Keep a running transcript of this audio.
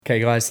Okay,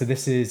 guys, so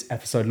this is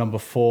episode number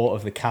 4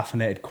 of the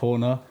Caffeinated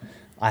Corner.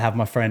 I have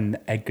my friend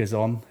Edgars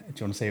on. Do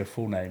you want to say your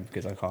full name?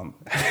 Because I can't.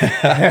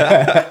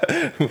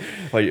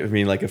 What, you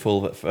mean like a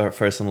full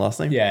first and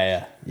last name?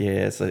 Yeah.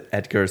 Yeah, it's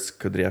Edgars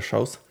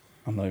Kudrjasovs.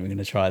 I'm not even going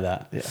to try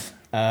that. Yeah.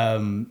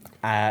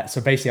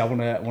 So basically,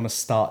 I want to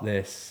start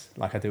this,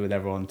 like I do with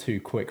everyone, 2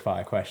 quick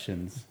fire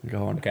questions.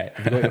 Go on. Okay,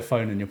 have you got your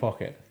phone in your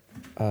pocket?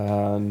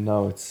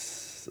 No,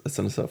 it's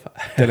on the sofa.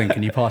 Dylan,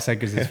 can you pass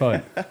Edgars his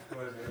phone?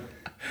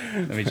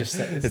 Let me just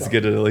set this It's up.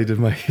 good at deleted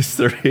my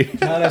history.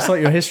 No, that's not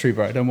your history,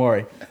 bro. Don't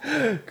worry.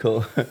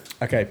 Cool.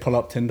 Okay, pull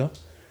up Tinder.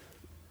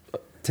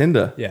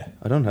 Tinder? Yeah.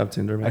 I don't have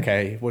Tinder, man.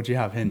 Okay, what do you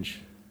have?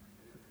 Hinge?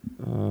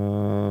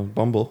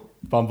 Bumble.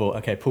 Bumble.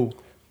 Okay, pull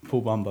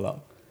Bumble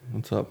up.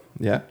 What's up?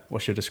 Yeah.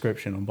 What's your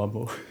description on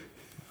Bumble?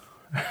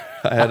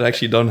 I had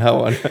actually don't have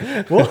one.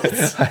 What?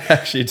 I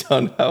actually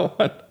don't have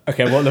one.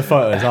 Okay, what are the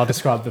photos? I'll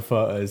describe the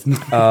photos.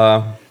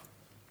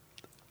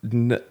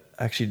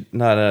 Actually,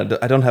 no,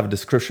 I don't have a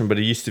description, but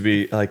it used to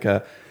be like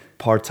a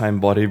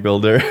part-time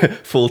bodybuilder,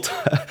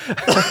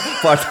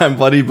 part-time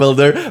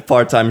bodybuilder,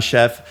 part-time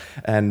chef,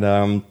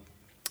 and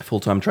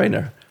full-time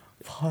trainer.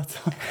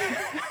 Part-time.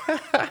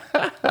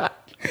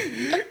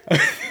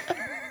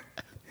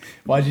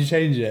 Why'd you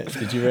change it?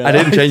 Did you realize? I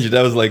didn't change it.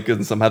 That was like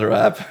in some other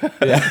app.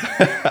 Yeah.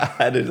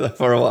 I had it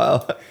for a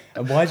while.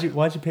 And why'd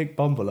you pick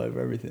Bumble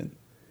over everything?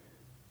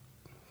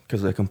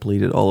 Because I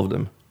completed all of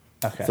them.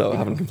 Okay. So I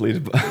haven't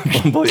completed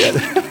Bumble yet.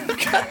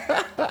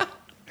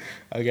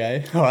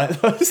 Okay. All right.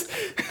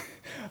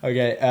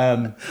 Okay.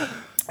 And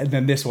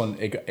then this one,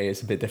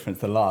 it's a bit different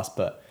to the last,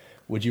 but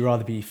would you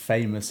rather be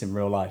famous in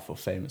real life or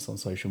famous on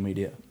social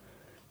media?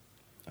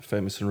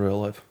 Famous in real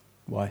life.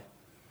 Why?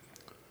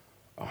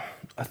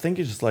 I think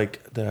it's just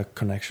like the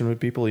connection with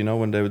people, you know,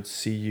 when they would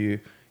see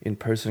you in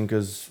person,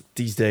 because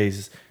these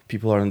days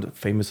people aren't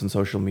famous on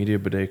social media,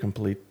 but they're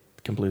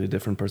completely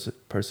different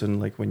person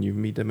like when you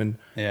meet them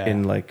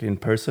in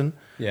person,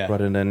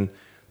 rather than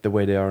the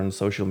way they are on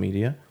social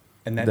media.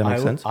 And then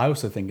I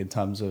also think in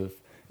terms of,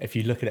 if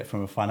you look at it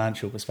from a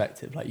financial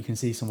perspective, like you can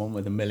see someone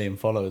with 1 million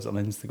followers on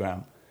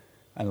Instagram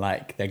and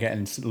like they're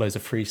getting loads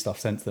of free stuff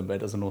sent to them, but it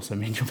doesn't also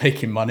mean you're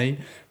making money.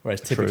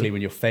 Whereas typically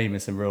when you're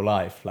famous in real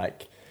life,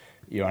 like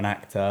you're an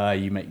actor,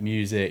 you make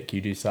music,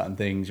 you do certain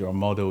things, you're a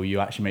model,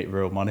 you actually make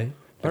real money.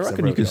 I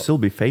reckon you can still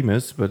be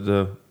famous, but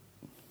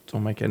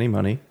don't make any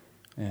money.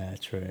 Yeah,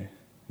 true.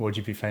 What would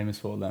you be famous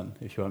for then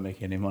if you weren't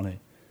making any money?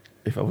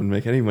 If I wouldn't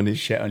make any money.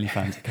 Shit,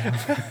 OnlyFans account.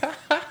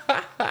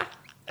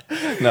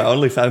 No,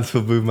 OnlyFans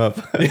will boom up.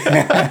 If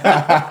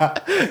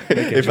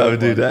I would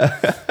do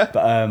that.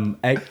 But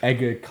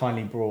Edgar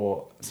kindly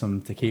brought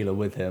some tequila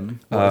with him.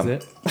 What is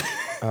it?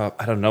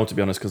 I don't know, to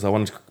be honest, because I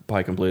wanted to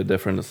buy completely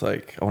different. It's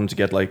like I wanted to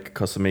get like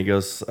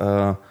Casamigos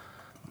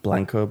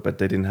Blanco, but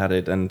they didn't have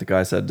it, and the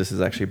guy said this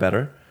is actually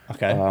better.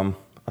 Okay.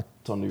 I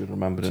don't even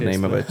remember the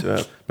name of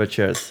it, but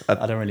cheers.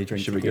 I don't really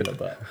drink tequila, good.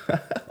 But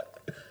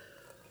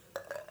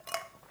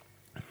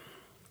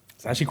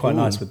it's actually quite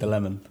nice with the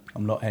lemon.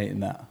 I'm not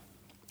hating that.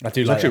 I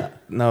do like that.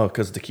 No,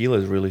 because tequila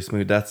is really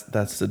smooth.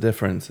 That's the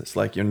difference. It's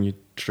like when you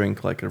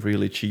drink like a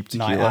really cheap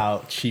tequila. Night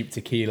out, cheap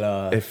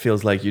tequila. It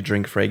feels like you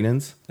drink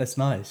fragrance. That's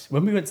nice.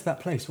 When we went to that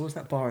place, what was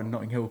that bar in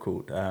Notting Hill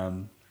called?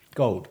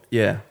 Gold.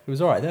 Yeah. It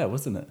was all right there,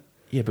 wasn't it?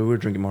 Yeah, but we were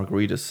drinking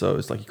margaritas, so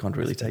it's like you can't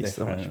really taste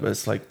so much. But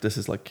it's like, this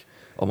is like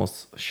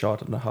almost a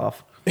shot and a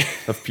half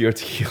of pure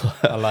tequila.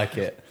 I like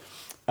it.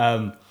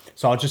 So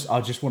I just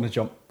want to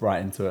jump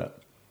right into it.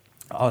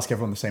 I ask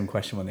everyone the same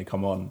question when they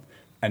come on,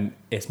 and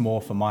it's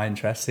more for my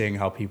interest, seeing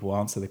how people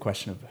answer the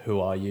question of who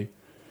are you?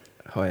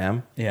 Who I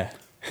am? Yeah.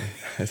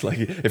 It's like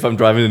if I'm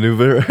driving an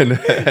Uber and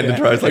the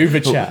driver's like, Uber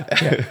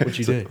chat. Yeah. What'd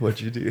you do?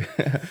 What'd you do?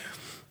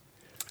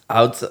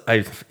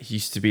 I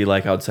used to be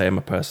like, I would say I'm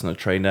a personal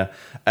trainer.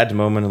 At the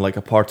moment, I'm like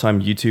a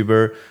part-time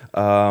YouTuber,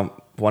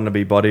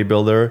 wannabe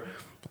bodybuilder,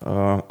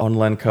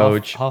 online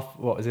coach.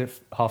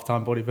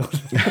 Half-time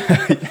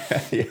bodybuilder?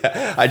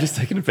 Yeah. I just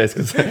taken a piss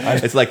because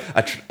it's like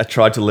I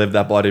tried to live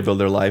that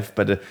bodybuilder life,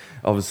 but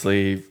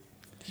obviously,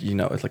 you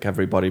know, it's like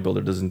every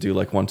bodybuilder doesn't do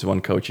like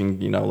one-to-one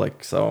coaching, you know,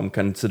 like, so I'm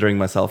considering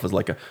myself as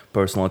like a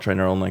personal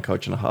trainer, online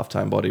coach, and a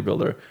half-time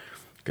bodybuilder,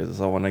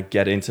 because I want to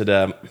get into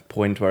the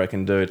point where I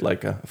can do it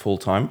like a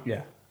full-time.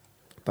 Yeah.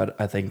 But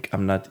I think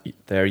I'm not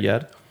there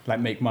yet. Like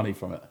make money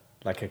from it,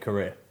 like a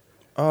career.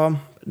 No,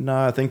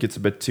 I think it's a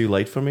bit too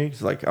late for me.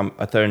 It's like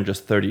I turned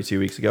just 32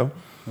 weeks ago.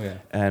 Yeah.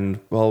 And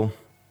well,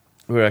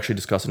 we were actually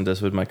discussing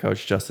this with my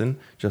coach, Justin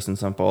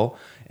St. Paul,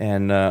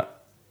 and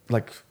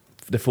like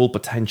the full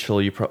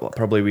potential, you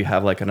probably we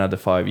have like another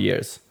 5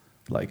 years,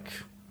 like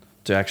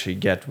to actually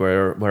get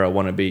where I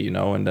want to be, you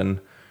know, and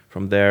then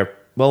from there,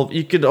 well,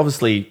 you could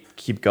obviously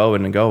keep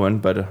going and going,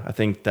 but I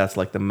think that's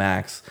like the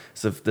max.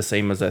 So the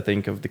same as I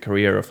think of the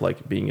career of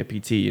like being a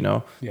PT, you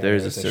know, Yeah,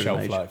 there's a a certain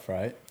shelf age. life,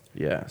 right?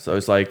 Yeah, so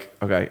it's like,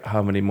 okay,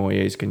 how many more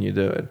years can you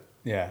do it?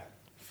 Yeah.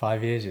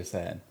 5 years, you're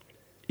saying?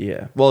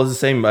 Yeah. Well, it's the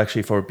same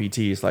actually for PT.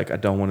 It's like I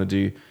don't want to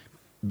do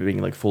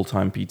being like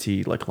full-time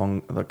PT like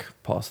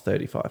past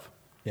 35.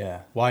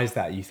 Yeah. Why is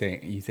that? You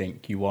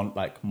think you want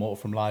like more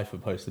from life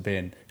opposed to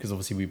being, because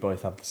obviously we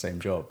both have the same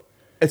job.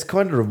 It's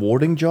kind of a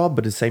rewarding job,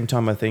 but at the same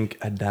time, I think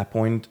at that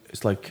point,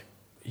 it's like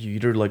you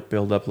either like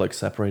build up like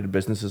separated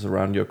businesses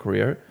around your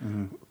career,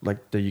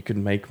 like that you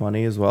can make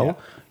money as well, Yeah.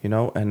 you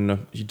know,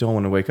 and you don't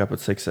want to wake up at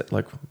 6,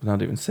 like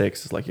not even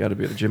 6. It's like you got to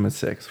be at the gym at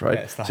 6, right?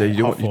 Yeah, it's like So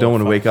you half don't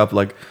want to 4 or wake 5. up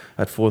like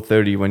at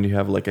 4:30 when you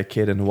have like a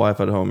kid and a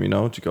wife at home, you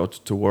know, to go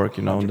to work,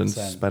 you know, and then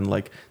 100%. spend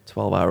like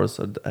 12 hours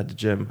at the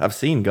gym. I've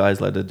seen guys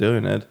like they're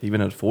doing it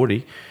even at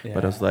 40,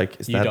 but I was like,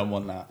 you don't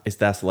want that. is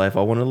that the life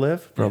I want to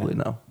live? Probably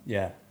no.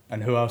 Yeah.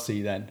 And who else are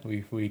you then?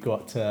 We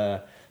got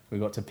to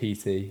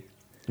PT.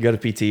 You got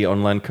a PT,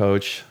 online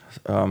coach.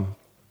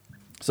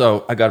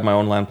 So I got my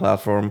online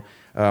platform,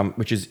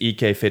 which is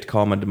EK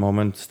Fitcom at the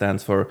moment,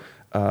 stands for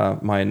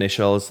my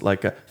initials,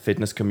 like a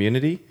fitness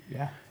community.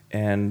 Yeah.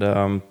 And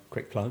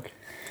Quick plug.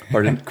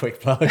 pardon? Quick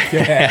plug.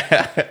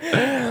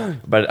 Yeah.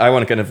 But I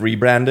want to kind of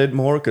rebrand it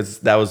more because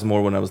that was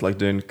more when I was like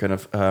doing kind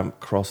of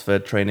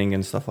CrossFit training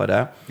and stuff like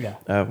that.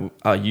 Yeah.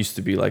 I used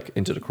to be like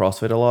into the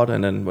CrossFit a lot,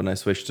 and then when I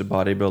switched to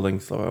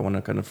bodybuilding, so I want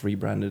to kind of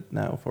rebrand it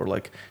now for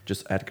like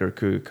just Edgar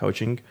Ku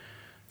coaching.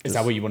 Is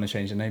that what you want to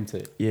change the name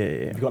to?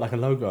 Yeah. You've got like a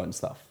logo and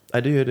stuff. I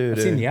do.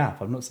 I've seen the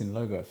app. I've not seen the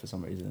logo for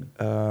some reason.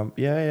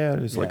 Yeah.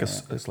 It's like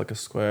Yeah. it's like a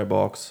square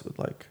box with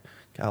like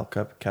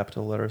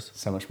capital letters.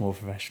 So much more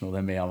professional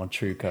than me. I'm a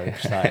true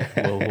coach, like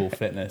Will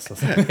Fitness or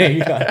something.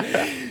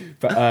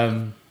 But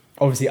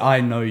obviously,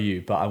 I know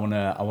you, but I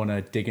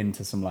wanna dig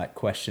into some like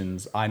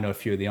questions. I know a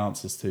few of the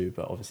answers to,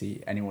 but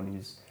obviously, anyone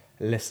who's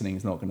listening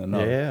is not going to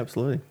know. Yeah,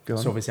 absolutely. Go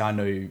on. So obviously, I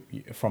know you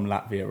from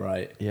Latvia,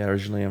 right? Yeah,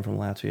 originally I'm from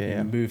Latvia.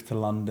 You moved to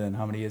London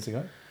how many years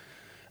ago?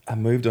 I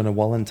moved on a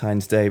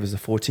Valentine's Day. It was the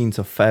 14th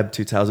of Feb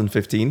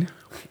 2015.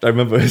 I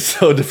remember it was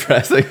so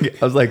depressing.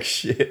 I was like,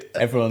 shit.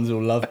 Everyone's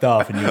all loved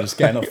up and you're just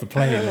getting off the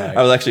plane. Like.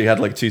 I was actually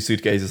had like 2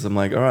 suitcases. I'm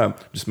like, all right, I'm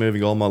just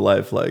moving all my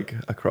life like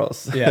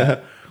across.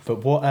 Yeah.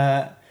 But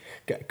what,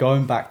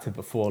 going back to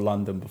before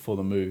London, before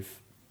the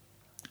move,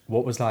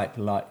 what was like,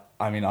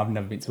 I mean, I've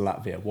never been to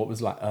Latvia. What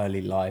was like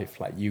early life,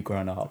 like you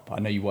growing up?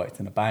 I know you worked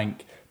in a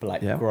bank, but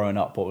like growing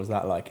up, what was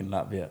that like in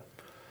Latvia?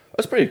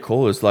 It's pretty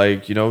cool. It's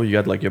like, you know, you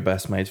got like your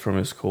best mates from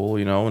your school,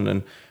 you know, and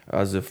then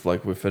as if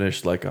like we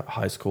finished like a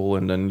high school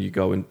and then you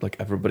go in, like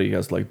everybody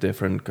has like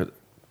different,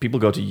 people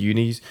go to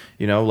unis,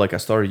 you know, like I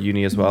started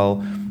uni as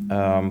well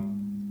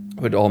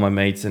with all my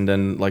mates, and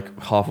then like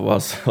half of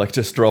us like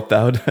just dropped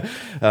out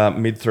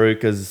mid through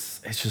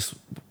because it's just,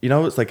 you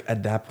know, it's like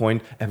at that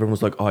point everyone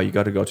was like, oh, you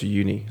got to go to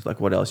uni. It's like,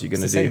 what else are you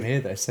going to do? Same here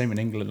though, same in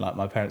England. Like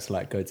my parents are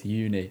like, go to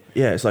uni.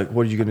 Yeah, it's like,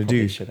 what are you going to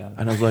do?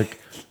 And I was like,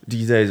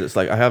 these days it's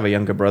like I have a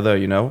younger brother,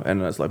 you know,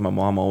 and it's like my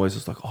mom always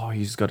is like, oh,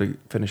 he's got to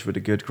finish with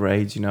the good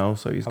grades, you know,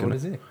 so he's How old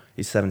is he?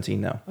 He's 17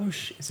 now. Oh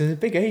shit, so there's a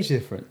big age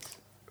difference.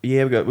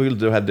 Yeah, we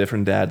do have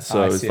different dads,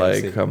 so it's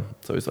like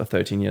so it's a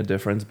 13-year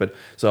difference. But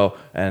so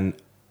and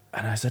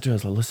I said to her, I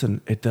was like,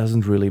 listen, it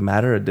doesn't really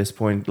matter at this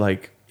point.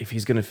 Like, if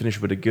he's gonna finish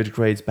with the good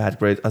grades, bad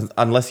grades,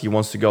 unless he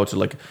wants to go to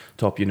like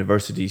top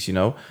universities, you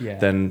know,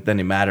 then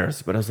it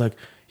matters. But I was like,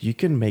 you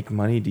can make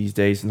money these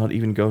days, not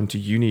even going to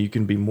uni. You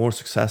can be more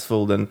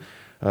successful than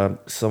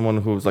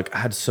someone who's like, I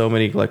had so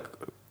many like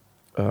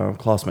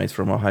classmates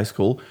from our high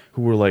school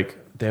who were like,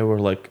 they were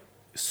like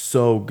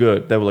so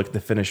good. They were like, they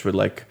finished with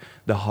like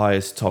the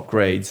highest top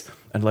grades,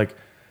 and like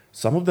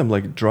some of them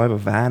like drive a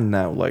van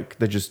now. Like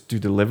they just do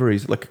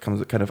deliveries, like it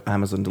comes kind of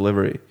Amazon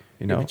delivery,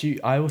 you know. Yeah,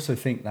 but I also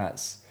think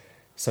that's,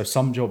 so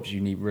some jobs you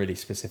need really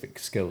specific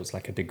skills,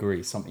 like a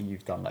degree, something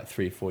you've done like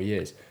 3-4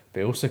 years. But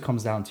it also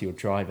comes down to your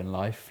drive in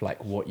life,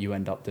 like what you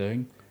end up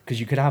doing. Because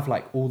you could have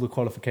like all the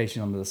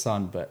qualification under the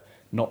sun, but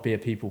not be a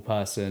people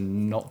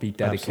person, not be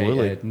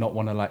dedicated, not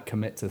want to like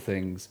commit to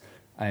things.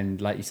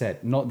 And like you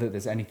said, not that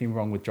there's anything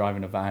wrong with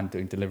driving a van,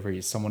 doing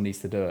deliveries. Someone needs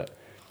to do it.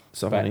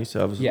 Someone needs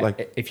to. Yeah,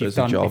 like, if you've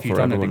done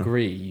a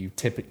degree, you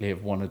typically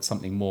have wanted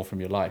something more from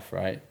your life,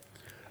 right?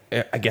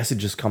 I guess it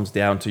just comes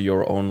down to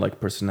your own like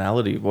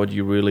personality, what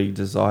you really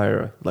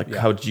desire, like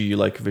how do you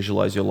like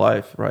visualize your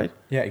life, right?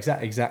 Yeah,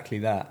 exactly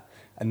that.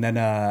 And then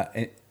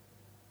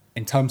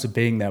in terms of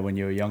being there when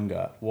you were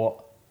younger,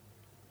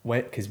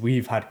 because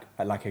we've had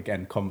like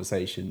again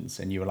conversations,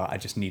 and you were like, I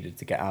just needed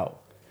to get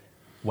out.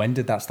 When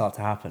did that start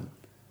to happen?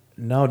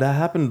 No, that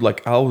happened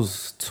like I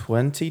was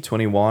 20,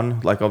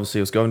 21. Like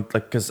obviously I was going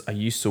like, because I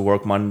used to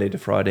work Monday to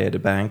Friday at a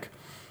bank,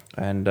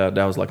 and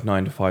that was like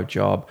 9-to-5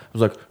 job. It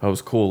was like, I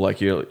was cool.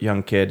 Like you're a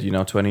young kid, you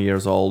know, 20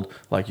 years old.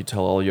 Like you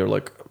tell all your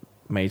like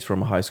mates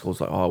from high school, it's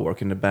like, oh, I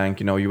work in the bank.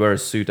 You know, you wear a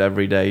suit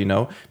every day. You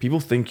know, people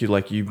think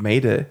you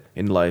made it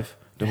in life.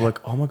 They're like,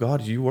 oh my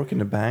god, you work in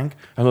the bank?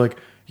 And I'm like,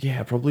 yeah,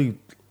 I probably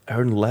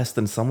earn less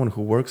than someone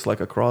who works like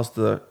across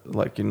the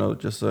like, you know,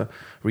 just a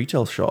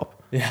retail shop.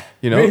 Yeah,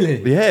 you know,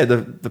 really? Yeah,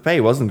 the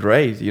pay wasn't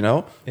great, you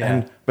know,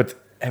 yeah. But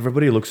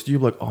everybody looks at you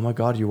like, oh my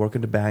god, you work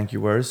in the bank,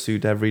 you wear a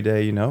suit every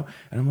day, you know,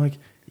 and I'm like,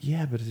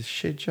 yeah, but it's a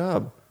shit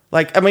job.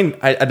 Like, I mean,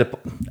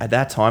 at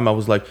that time I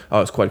was like, oh,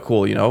 it's quite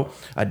cool, you know.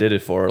 I did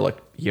it for like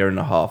a year and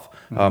a half.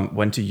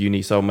 Went to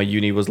uni, so my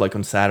uni was like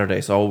on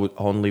Saturdays, so I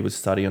only would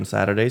study on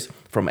Saturdays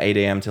from 8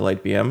 a.m. till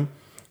 8 p.m.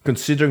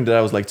 considering that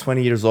I was like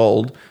 20 years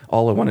old,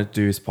 all I wanted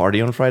to do is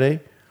party on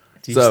Friday.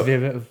 Do you used to be a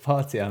bit of a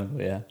party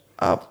animal? Yeah.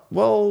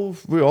 Well,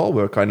 we all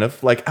were kind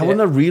of like, I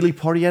wasn't a really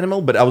party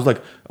animal, but I was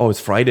like, oh, it's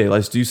Friday,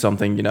 let's do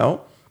something, you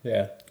know?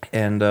 Yeah.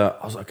 And I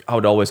was like, I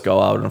would always go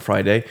out on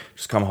Friday,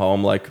 just come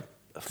home like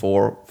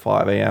 4,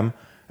 5 a.m.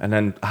 And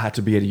then I had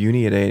to be at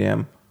uni at 8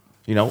 a.m.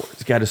 You know,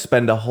 you had to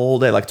spend the whole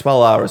day, like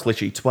 12 hours,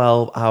 literally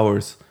 12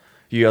 hours.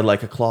 You had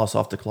like a class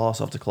after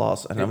class after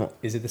class. And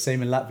is it the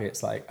same in Latvia?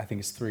 It's like, I think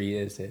it's 3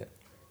 years here.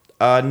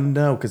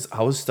 No, because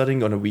I was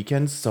studying on the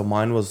weekends. So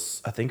mine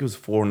was, I think it was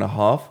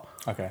 4.5.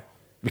 Okay.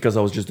 Because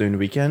I was just doing the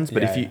weekends.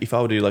 But if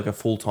I would do like a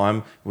full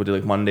time, would do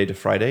like Monday to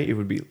Friday,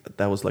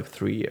 that was like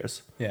 3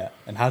 years. Yeah.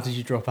 And how did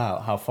you drop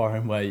out? How far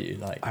in were you?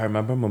 Like, I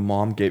remember my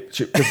mom because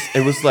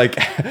it was like,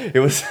 it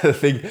was a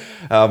thing.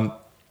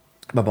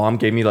 My mom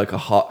gave me like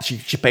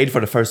she paid for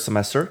the first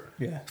semester.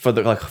 Yeah. For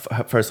the like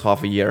first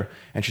half a year.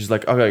 And she's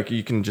like, okay,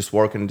 you can just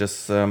work and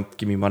just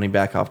give me money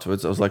back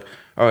afterwards. I was like,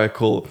 all right,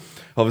 cool.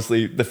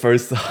 Obviously the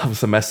first half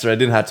semester I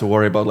didn't have to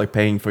worry about like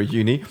paying for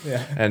uni.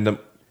 Yeah. And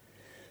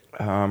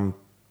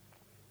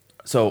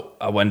so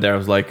I went there. I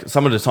was like,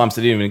 some of the times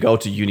I didn't even go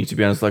to uni, to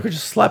be honest. Like I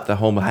just slept at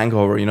home, a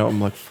hangover, you know. I'm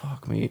like,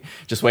 fuck me.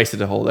 Just wasted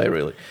the whole day,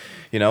 really,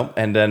 you know.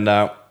 And then,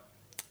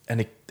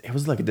 and it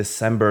was like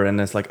December, and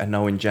it's like, I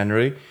know in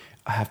January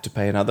I have to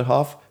pay another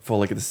half for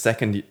like the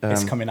second.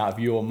 It's coming out of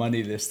your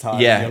money this time.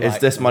 Yeah, it's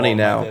like, this money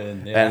now.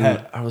 Yeah.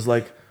 And I was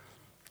like,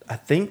 I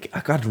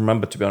can't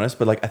remember, to be honest,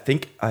 but like I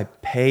think I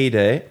paid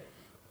it,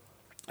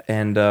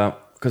 and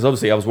because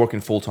obviously I was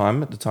working full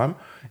time at the time,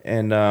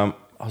 and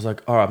I was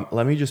like, all right,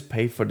 let me just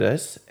pay for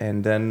this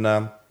and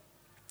then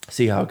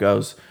see how it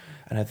goes.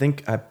 And I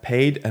think I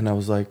paid, and I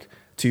was like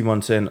 2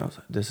 months in, I was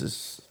like, this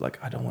is like,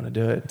 I don't want to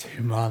do it.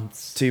 2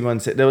 months. 2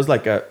 months in. There was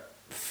like a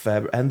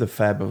end of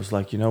Feb. I was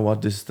like, you know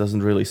what? This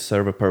doesn't really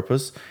serve a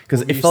purpose.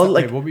 Because it felt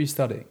like... What were you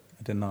studying?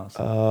 I didn't ask.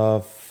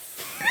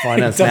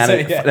 Finance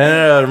management. Yeah.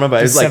 No, remember.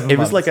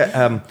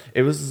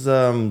 It was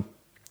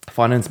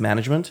finance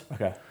management.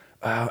 Okay.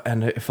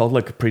 And it felt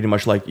like pretty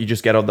much like you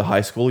just get out of the high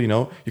school, you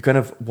know, you kind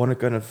of want a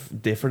kind of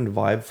different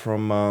vibe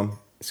from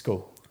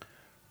school,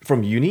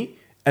 from uni,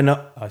 and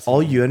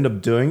all you end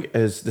up doing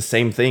is the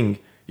same thing.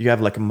 You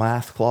have like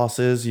math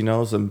classes, you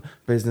know, some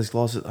business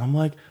classes. I'm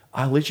like,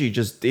 I literally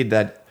just did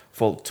that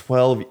for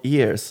 12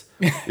 years,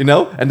 you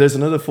know, and there's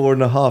another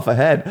 4.5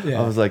 ahead.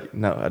 Yeah. I was like,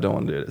 no, I don't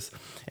want to do this.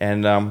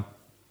 And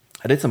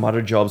I did some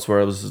other jobs where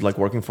I was like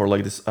working for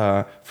like this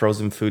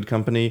frozen food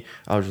company.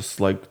 I was just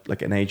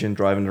like an agent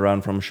driving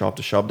around from shop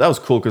to shop. That was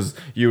cool because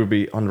you would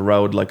be on the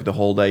road like the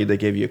whole day. They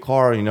gave you a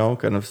car, you know,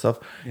 kind of stuff,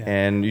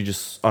 and you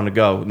just on the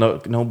go.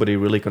 Nobody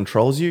really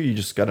controls you. You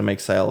just got to make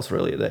sales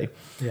really a day.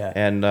 Yeah.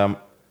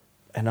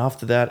 And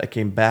after that, I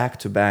came back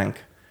to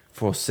bank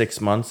for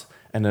 6 months,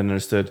 and then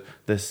understood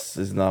this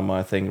is not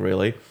my thing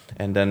really.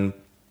 And then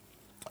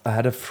I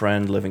had a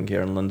friend living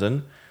here in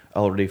London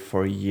already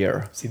for a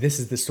year. See, this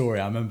is the story.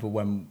 I remember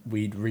when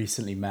we'd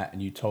recently met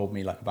and you told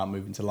me like about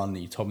moving to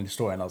London, you told me the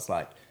story and I was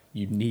like,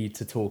 you need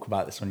to talk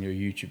about this on your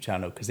YouTube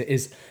channel because it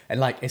is, and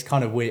like, it's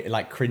kind of weird,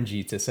 like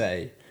cringy to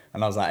say.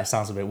 And I was like, it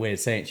sounds a bit weird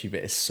saying it to you, but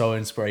it's so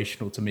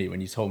inspirational to me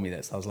when you told me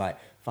this. I was like,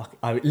 fuck,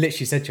 I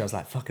literally said to you, I was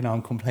like, fucking hell,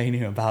 I'm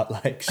complaining about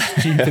like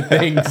stupid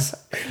things.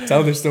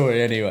 Tell the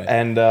story anyway.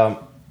 And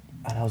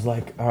I was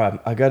like, all right,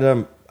 I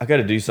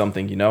gotta do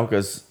something, you know,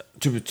 because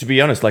to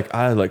be honest, like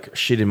I like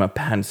shit in my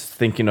pants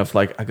thinking of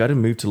like, I gotta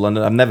move to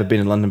London. I've never been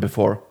in London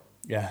before.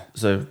 Yeah.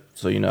 So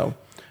you know,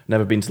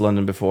 never been to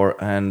London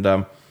before. And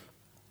I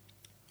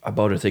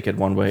bought a ticket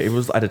one way. It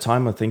was at the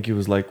time, I think it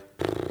was like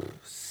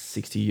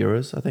 60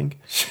 euros, I think.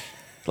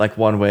 Like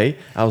one way.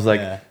 I was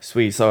like,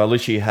 sweet. So I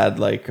literally had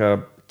like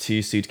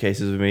 2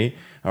 suitcases with me.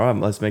 All right,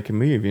 let's make a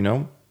move, you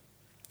know.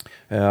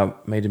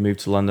 Made a move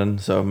to London.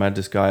 So I met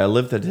this guy. I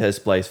lived at his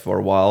place for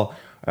a while.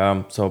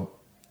 So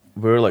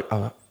we were like,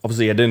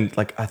 obviously I didn't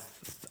like, I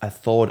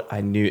thought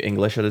I knew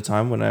English at the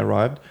time when I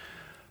arrived.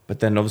 But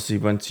then obviously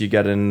once you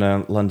get in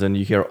London,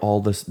 you hear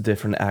all this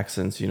different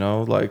accents, you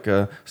know, like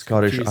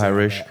Scottish,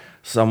 Irish,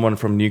 someone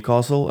from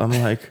Newcastle. I'm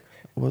like,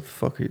 what the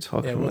fuck are you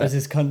talking about? What is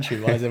this country?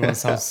 Why does everyone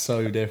sound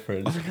so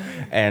different?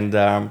 And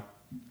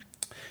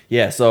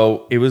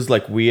so it was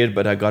like weird,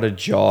 but I got a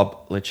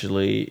job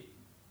literally,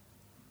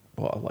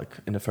 well, like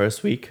in the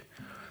first week.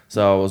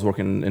 So I was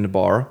working in a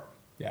bar.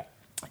 Yeah.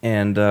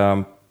 And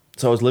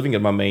so I was living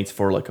at my mate's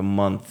for like a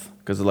month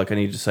because like I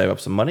needed to save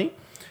up some money.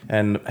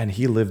 And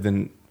he lived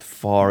in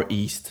far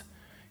east,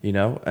 you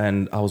know,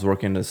 and I was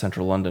working in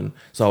central London.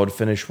 So I would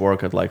finish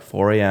work at like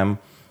 4 a.m.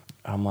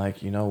 I'm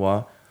like, you know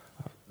what?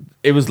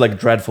 It was like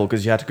dreadful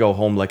because you had to go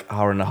home like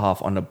hour and a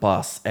half on the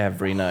bus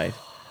every night,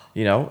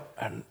 you know,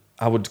 and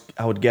I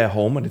would get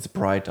home and it's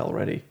bright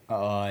already.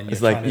 Oh, and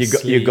it's like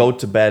you go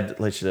to bed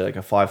literally like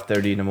at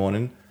 5:30 in the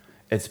morning.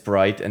 It's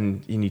bright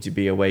and you need to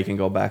be awake and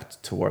go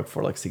back to work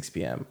for like 6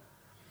 p.m.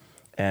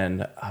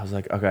 And I was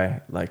like, okay,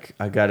 like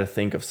I got to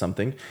think of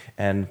something.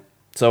 And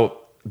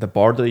so the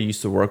bar that I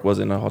used to work was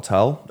in a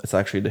hotel. It's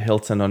actually the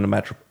Hilton on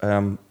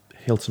the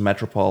Hilton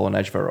Metropole on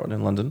Edgars Road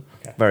in London,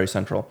 very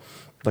central.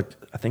 like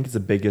I think it's the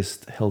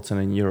biggest Hilton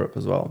in Europe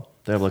as well.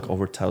 They have like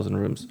over 1,000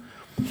 rooms.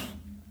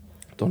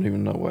 Don't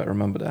even know why I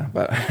remember that,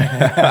 but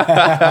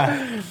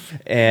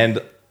and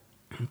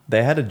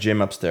they had a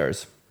gym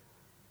upstairs.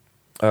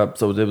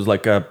 So there was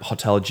like a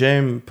hotel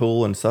gym,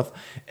 pool and stuff.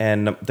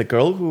 And the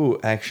girl who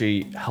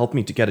actually helped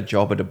me to get a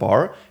job at a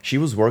bar, she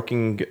was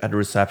working at a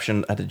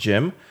reception at a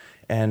gym.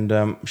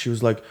 And she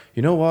was like,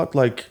 you know what,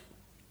 like,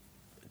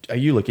 are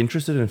you like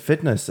interested in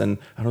fitness? And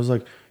I was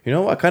like, you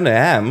know, I kind of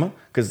am,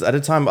 because at the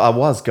time I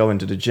was going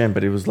to the gym,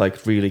 but it was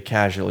like really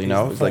casual, you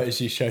know. The photos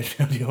like you showed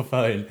me on your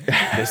phone.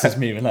 This is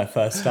me when I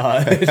first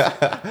started.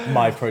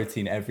 My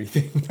protein,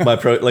 everything.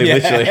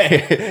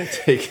 Literally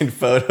taking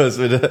photos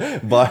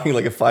with buying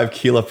like a 5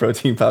 kilo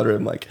protein powder.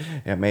 I'm like,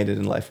 yeah, I made it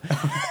in life.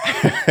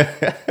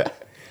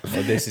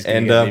 Well, this is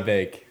going to get me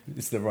big.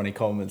 It's the Ronnie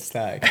Coleman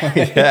stack.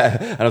 Yeah,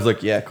 and I was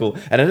like, yeah, cool.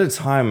 And at the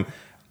time,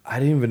 I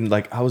didn't even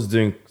like. I was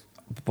doing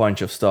a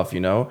bunch of stuff, you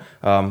know.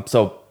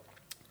 So.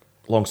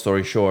 Long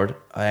story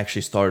short, I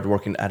actually started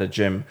working at a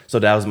gym. So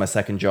that was my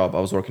second job.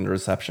 I was working the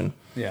reception.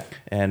 Yeah.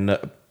 And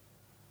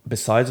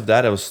besides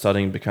that, I was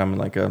studying becoming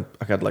like I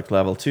got like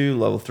level 2,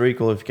 level 3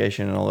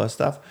 qualification and all that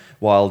stuff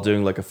while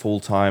doing like a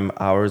full-time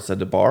hours at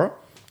the bar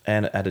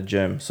and at a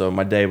gym. So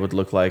my day would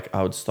look like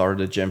I would start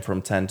at the gym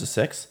from 10 to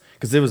 6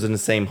 because it was in the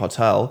same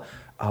hotel.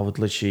 I would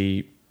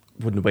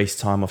wouldn't waste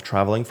time of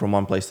traveling from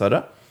one place to the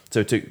other. So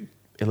it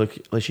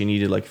literally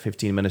needed like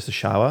 15 minutes to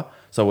shower.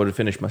 So I would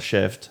finish my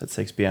shift at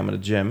 6 p.m. at the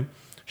gym,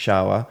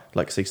 shower,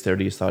 like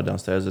 6:30, start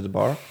downstairs at the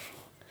bar.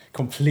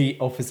 Complete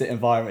opposite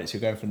environments.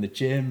 You're going from the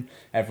gym,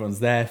 everyone's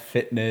there,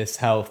 fitness,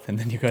 health, and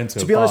then you're going to a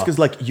bar. To be honest, because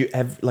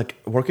like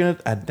working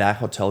at that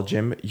hotel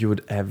gym,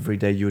 every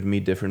day you would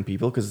meet different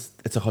people because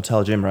it's a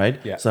hotel gym, right?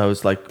 Yeah. So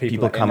it's like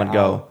people come and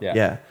go.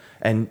 Yeah.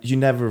 And you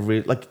never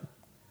really like.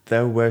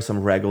 There were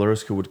some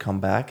regulars who would come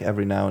back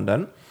every now and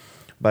then,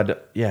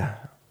 but yeah.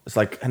 It's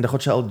like, and the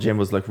hotel gym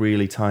was like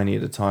really tiny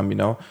at the time, you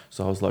know.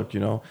 So I was like, you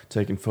know,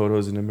 taking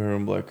photos in the mirror.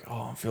 I'm like,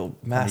 oh, I feel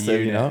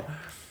massive, you know.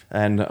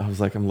 And I was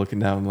like, I'm looking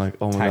down. I'm like,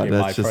 oh my god,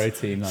 that's just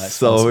protein, like,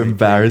 so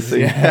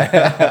embarrassing.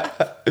 Yeah.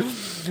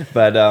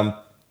 But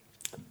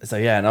so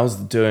yeah, and I was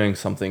doing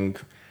something.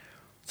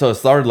 So I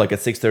started like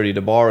at 6:30 at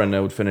the bar, and I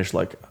would finish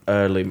like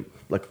early,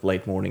 like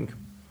late morning,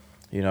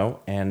 you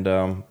know. And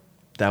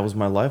that was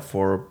my life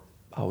for,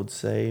 I would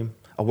say.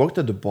 I worked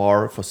at the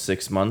bar for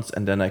 6 months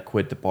and then I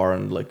quit the bar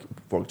and like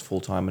worked full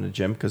time in the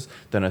gym because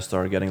then I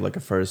started getting like a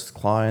first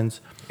client.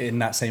 In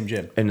that same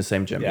gym? In the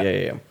same gym,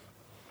 yeah.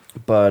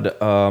 But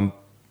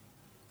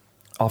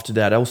after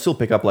that, I will still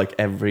pick up like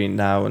every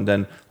now and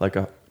then like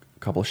a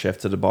couple of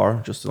shifts at the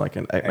bar just to like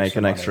make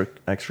an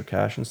extra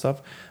cash and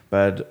stuff.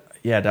 But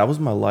yeah, that was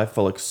my life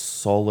for like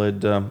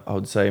solid, I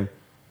would say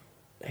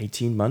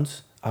 18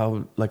 months.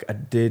 I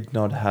did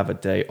not have a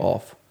day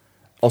off.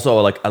 Also,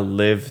 like I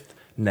lived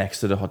next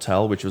to the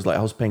hotel, which was like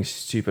I was paying a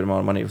stupid amount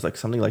of money. It was like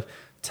something like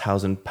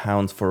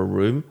 £1,000 for a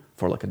room,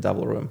 for like a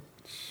double room.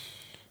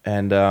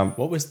 And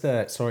what was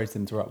the? Sorry to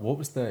interrupt. What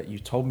was the? You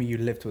told me you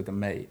lived with a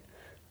mate,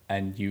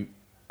 and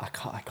I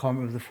can't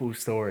remember the full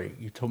story.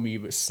 You told me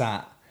you were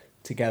sat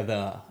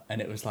together,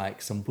 and it was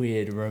like some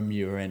weird room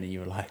you were in, and you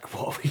were like,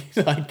 "What were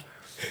you like?"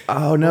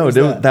 Oh no,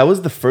 that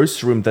was the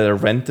first room that I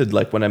rented.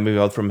 Like when I moved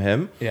out from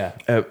him. Yeah.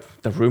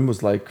 The room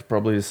was like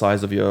probably the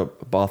size of your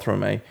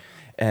bathroom, eh?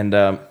 And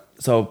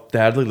so they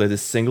had like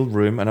this single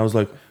room, and I was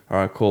like, all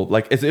right, cool.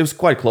 Like it was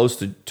quite close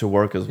to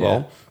work as well.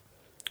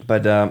 Yeah.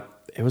 But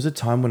it was a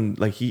time when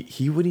like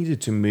he needed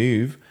to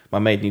move. My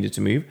mate needed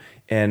to move,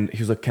 and he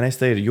was like, can I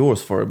stay at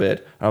yours for a bit?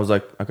 And I was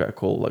like, okay,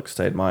 cool. Like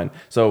stay at mine.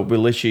 So we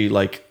literally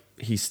like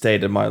he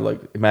stayed at my like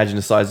imagine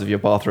the size of your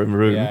bathroom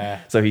room.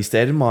 Yeah. So he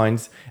stayed in mine,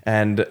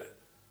 and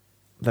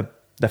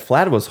the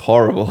flat was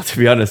horrible. To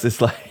be honest,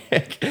 it's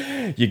like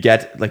you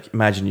get like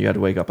imagine you had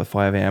to wake up at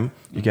 5 a.m.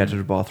 You get to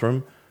the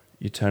bathroom.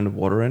 You turn the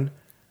water in,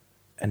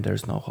 and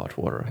there's no hot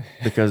water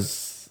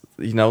because,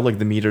 you know, like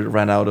the meter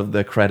ran out of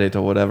the credit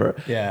or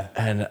whatever. Yeah.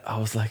 And I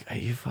was like, are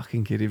you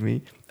fucking kidding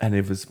me? And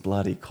it was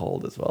bloody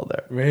cold as well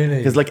there. Really?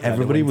 Because like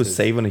everybody was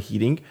saving the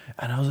heating.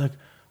 And I was like,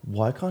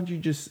 why can't you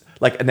just...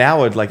 Like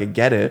now I'd like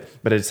get it.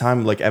 But at the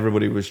time, like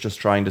everybody was just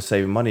trying to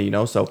save money, you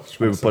know? So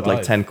we would put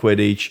like 10 quid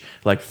each,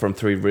 like from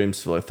 3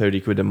 rooms to like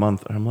 30 quid a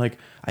month. And I'm like,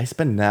 I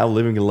spend now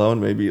living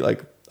alone maybe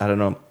like, I don't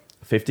know,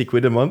 50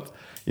 quid a month.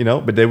 You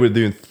know, but they were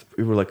doing,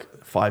 we were like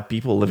 5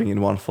 people living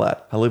in one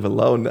flat. I live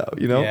alone now,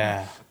 you know?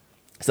 Yeah.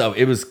 So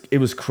it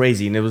was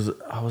crazy. And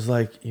I was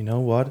like, you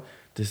know what?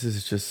 This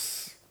is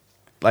just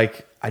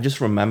like, I just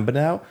remember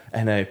now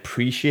and I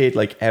appreciate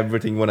like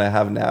everything what I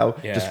have now.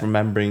 Yeah. Just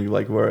remembering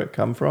like where I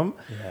come from.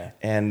 Yeah.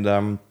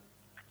 And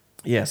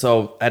yeah,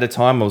 so at a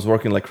time I was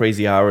working like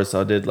crazy hours. So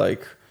I did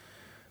like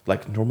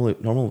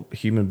normal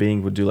human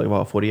being would do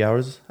like 40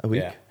 hours a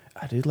week. Yeah.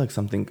 I did like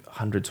something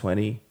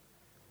 120.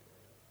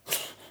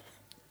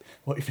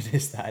 What even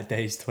is that? A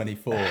day's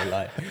 24?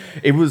 Like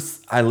it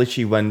was. I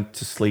literally went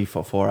to sleep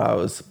for 4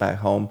 hours back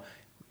home,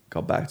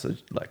 got back to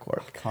like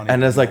work,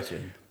 and it's like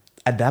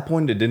at that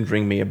point it didn't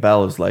ring me a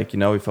bell. It was like, you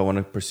know, if I want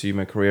to pursue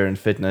my career in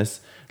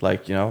fitness,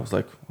 like, you know, it's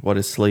like, what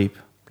is sleep?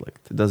 like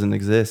it doesn't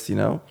exist, you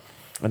know.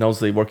 And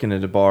obviously working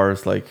in the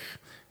bars, like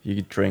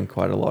you drink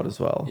quite a lot as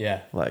well.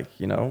 Yeah. Like,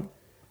 you know,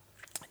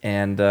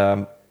 and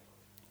I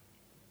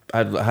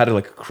had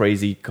like a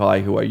crazy guy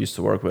who I used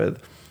to work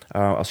with,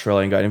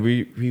 Australian guy, and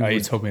we you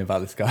told me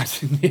about this guy,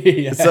 didn't you?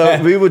 Yeah.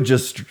 so we would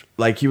just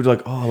like, he would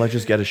like, oh, let's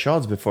just get a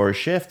shots before a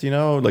shift, you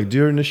know, like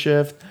during the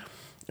shift.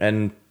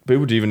 And we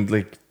would even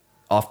like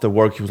after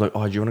work, he was like,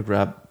 oh, do you want to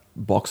grab a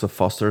box of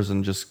Fosters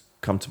and just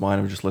come to mine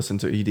and just listen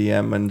to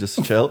EDM and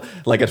just chill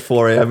like at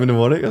 4 a.m. in the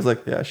morning? I was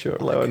like, yeah, sure.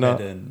 Like,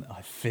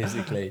 I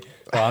physically,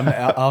 but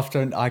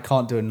I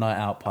can't do a night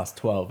out past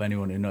 12.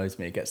 Anyone who knows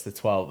me gets to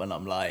 12 and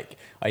I'm like,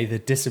 I either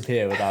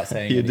disappear without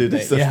saying you do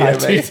disappear, yeah, I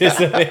do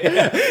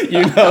disappear.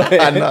 You know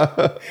it. I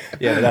know.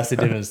 Yeah, but that's a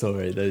different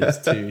story. Those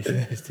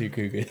two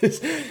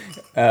cougars.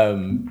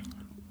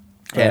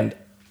 And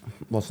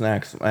what's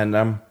next?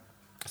 And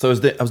so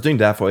I was doing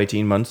that for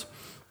 18 months.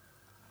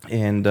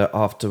 And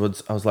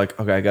afterwards, I was like,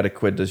 okay, I got to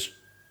quit this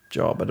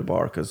job at the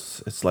bar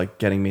because it's like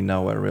getting me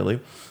nowhere, really.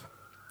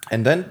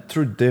 And then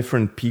through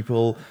different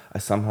people, I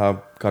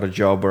somehow got a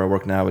job where I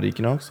work now at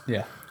Equinox.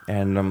 Yeah.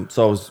 And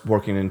so I was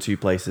working in 2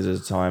 places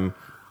at a time.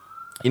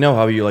 You know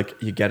how you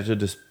get to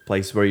this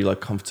place where you're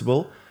like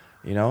comfortable,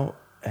 you know?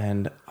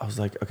 And I was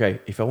like, okay,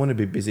 if I want to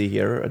be busy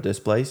here at this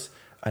place,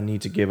 I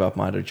need to give up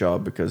my other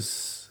job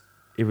because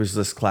it was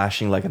just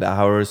clashing like at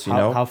hours, you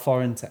know? How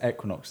far into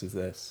Equinox is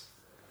this?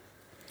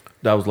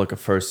 That was like a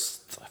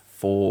first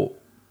 4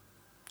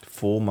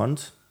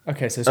 months.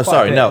 Okay, so it's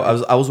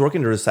I was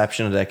working the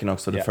reception at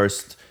Equinox for the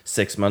first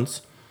 6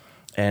 months,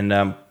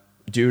 and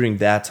during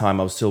that time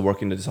I was still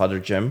working at this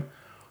other gym,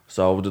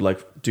 so I would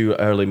like do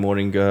early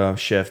morning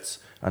shifts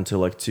until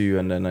like 2,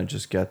 and then I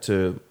just get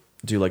to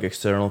do like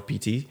external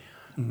PT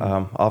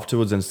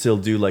afterwards, and still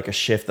do like a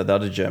shift at the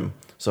other gym.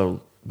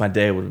 So my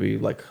day would be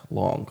like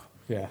long.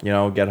 Yeah, you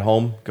know, get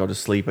home, go to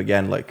sleep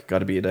again. Like got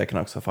to be at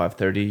Equinox at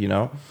 5:30. You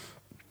know.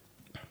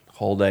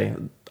 Whole day,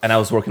 and I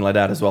was working like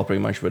that as well,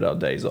 pretty much without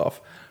days off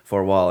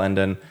for a while, and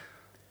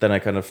then I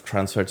kind of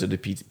transferred to the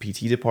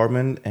PT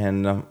department,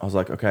 and I was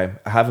like, okay,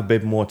 I have a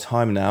bit more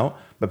time now,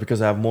 but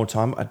because I have more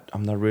time,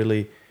 I'm not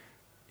really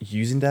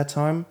using that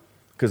time,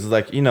 because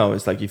like, you know,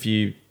 it's like if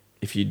you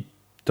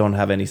don't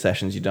have any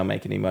sessions, you don't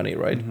make any money,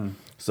 right? Mm-hmm.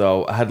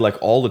 So I had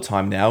like all the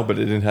time now, but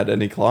I didn't have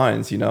any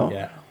clients, you know.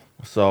 Yeah.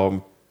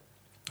 So,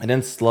 and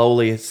then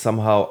slowly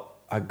somehow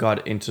I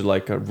got into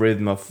like a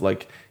rhythm of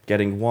like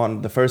getting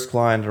the first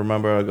client I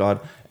remember I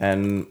got,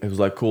 and it was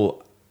like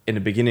cool. In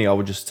the beginning I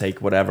would just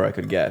take whatever I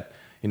could get,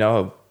 you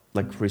know.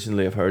 Like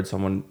recently I've heard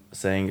someone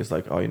saying it's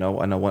like, oh, you know,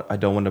 I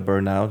don't want to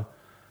burn out,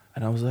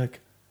 and I was like,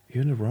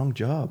 you're in the wrong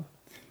job.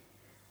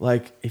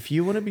 Like if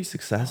you want to be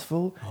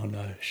successful, oh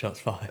no,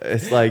 shots fired,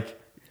 it's like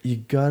you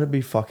gotta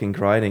be fucking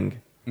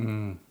grinding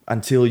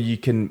until you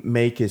can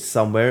make it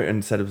somewhere,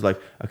 instead of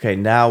like, okay,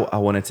 now I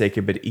want to take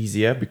it a bit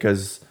easier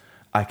because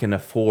I can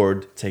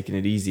afford taking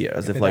it easier,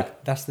 as if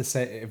like that's the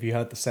say. If you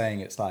heard the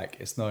saying, it's like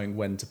it's knowing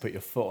when to put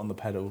your foot on the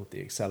pedal,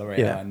 the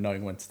accelerator, and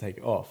knowing when to take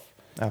it off.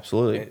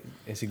 Absolutely,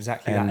 it's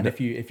exactly that. And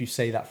if you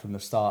say that from the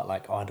start,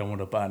 like, oh, I don't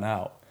want to burn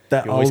out,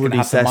 that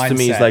already says to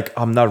me is like,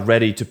 I'm not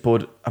ready to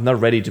put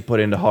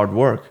in the hard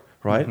work,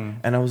 right? Mm-hmm.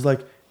 And I was like,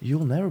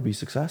 you'll never be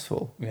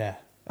successful. Yeah,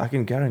 I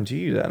can guarantee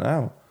you that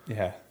now.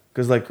 Yeah,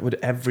 because like with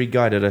every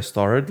guy that I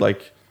started,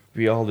 like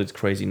we all did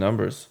crazy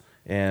numbers,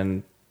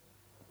 and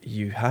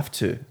you have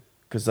to.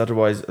 Because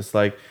otherwise, it's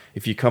like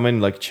if you come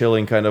in like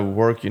chilling kind of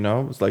work, you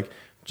know, it's like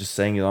just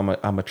saying I'm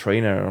a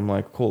trainer. I'm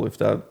like, cool. If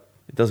that,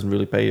 it doesn't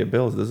really pay your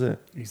bills, does it?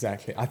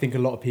 Exactly. I think a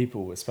lot of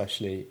people,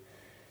 especially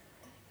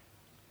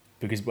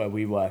because where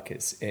we work,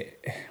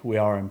 we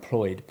are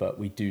employed, but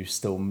we do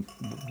still.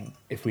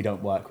 If we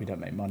don't work, we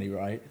don't make money,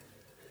 right?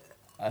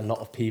 A lot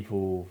of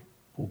people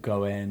will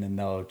go in and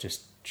they'll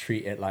just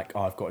treat it like,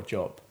 oh, I've got a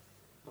job,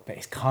 but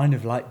it's kind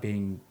of like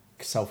being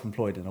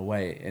self-employed in a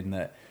way, in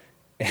that.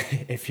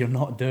 If you're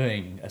not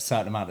doing a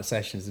certain amount of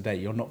sessions a day,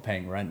 you're not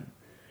paying rent.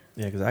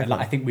 Yeah, exactly. And like,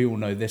 I think we all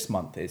know this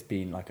month it's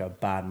been like a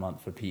bad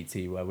month for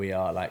PT, where we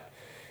are like,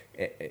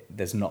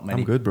 there's not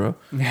many. I'm good, bro.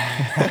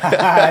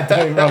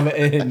 Don't rub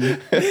it in.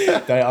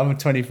 I'm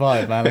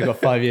 25, man. I've got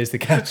 5 years to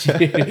catch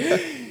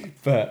you.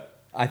 But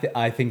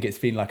I think it's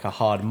been like a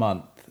hard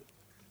month,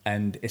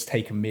 and it's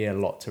taken me a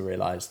lot to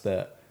realize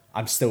that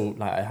I'm still,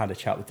 like, I had a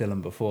chat with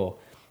Dylan before.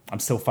 I'm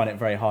still finding it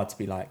very hard to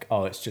be like,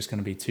 oh, it's just going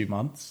to be 2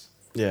 months.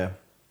 Yeah.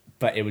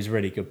 But it was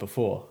really good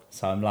before.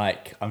 So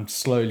I'm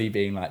slowly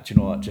being like, do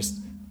you know what? Just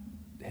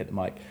hit the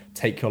mic,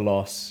 take your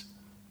loss,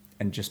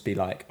 and just be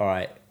like, all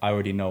right, I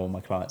already know all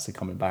my clients are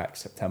coming back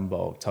September,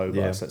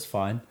 October, so it's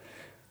fine.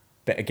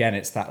 But again,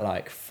 it's that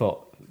like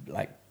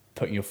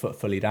putting your foot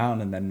fully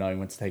down and then knowing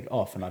when to take it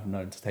off. And I've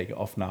known to take it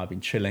off now. I've been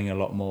chilling a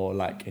lot more,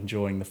 like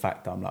enjoying the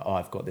fact that I'm like, oh,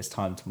 I've got this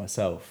time to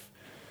myself.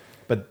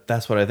 But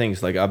that's what I think.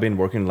 It's like I've been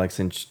working like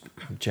since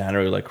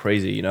January like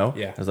crazy, you know?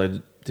 Yeah. As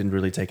I didn't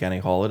really take any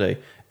holiday.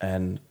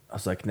 And I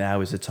was like,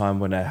 now is the time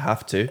when I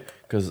have to,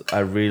 because I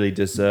really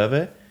deserve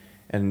it.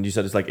 And you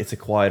said it's like, it's a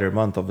quieter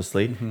month,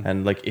 obviously. Mm-hmm.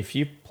 And like, if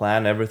you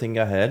plan everything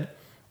ahead,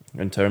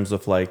 in terms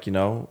of like, you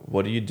know,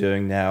 what are you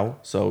doing now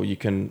so you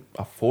can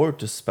afford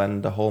to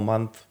spend the whole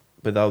month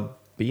without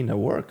being at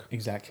work.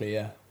 Exactly,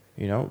 yeah.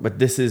 You know, but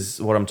this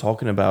is what I'm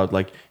talking about,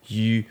 like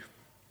you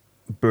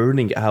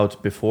burning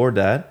out before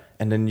that,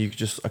 and then you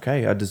just,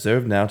 okay, I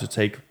deserve now to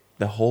take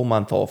the whole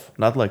month off,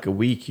 not like a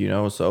week, you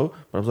know. So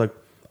but I was like,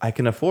 I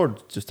can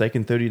afford just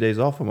taking 30 days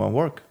off from my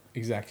work.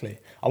 Exactly.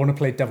 I want to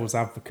play devil's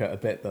advocate a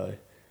bit though,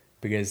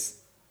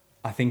 because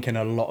I think in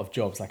a lot of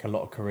jobs, like a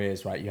lot of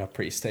careers, right, you have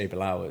pretty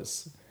stable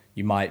hours.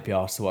 You might be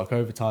asked to work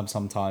overtime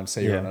sometimes,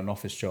 say you're Yeah. on an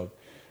office job.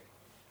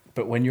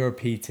 But when you're a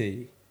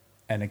PT,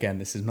 and again,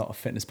 this is not a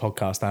fitness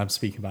podcast, I'm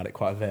speaking about it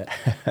quite a bit,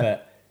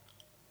 but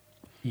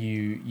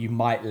you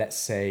might, let's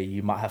say,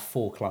 you might have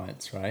 4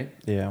 clients, right?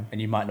 Yeah.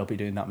 And you might not be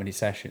doing that many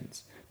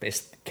sessions. But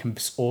it can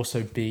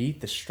also be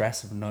the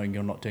stress of knowing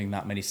you're not doing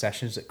that many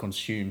sessions that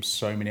consumes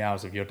so many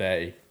hours of your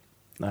day,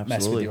 mess with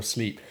Absolutely. your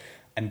sleep.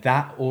 And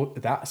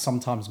that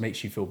sometimes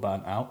makes you feel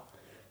burnt out.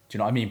 Do you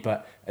know what I mean?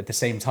 But at the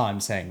same time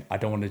saying, I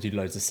don't want to do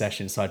loads of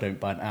sessions so I don't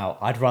burn out.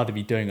 I'd rather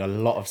be doing a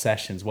lot of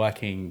sessions,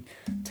 working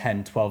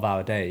 10,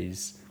 12-hour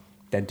days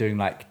than doing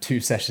like 2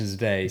 sessions a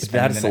day.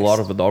 That's a lot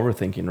of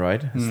overthinking,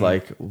 right? It's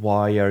like,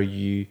 why are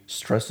you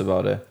stressed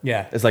about it?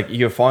 Yeah. It's like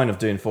you're fine of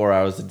doing 4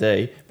 hours a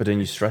day, but then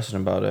you're stressing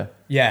about it.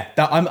 Yeah,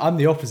 I'm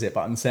the opposite,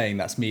 but I'm saying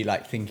that's me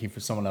like thinking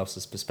from someone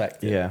else's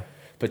perspective. Yeah.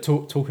 But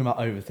talking about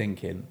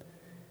overthinking,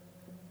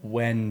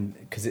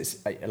 because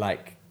it's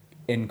like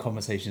in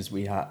conversations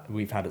we've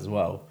had as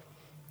well,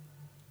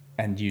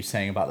 and you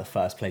saying about the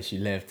first place you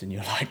lived, and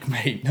you're like,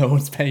 mate, no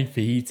one's paying for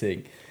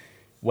heating.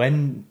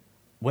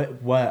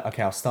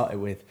 Okay, I'll start it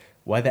with,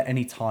 were there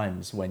any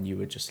times when you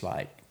were just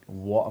like,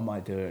 what am I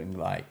doing?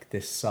 Like,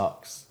 this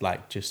sucks.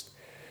 Like, just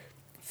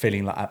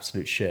feeling like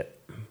absolute shit.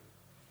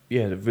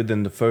 Yeah,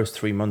 within the first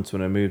 3 months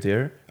when I moved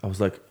here, I was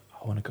like,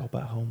 I want to go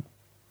back home.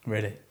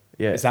 Really?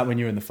 Yeah. Is that when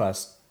you were in the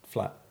first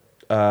flat?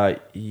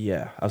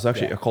 Yeah. I was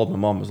actually, Yeah. I called my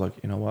mom. I was like,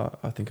 you know what?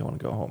 I think I want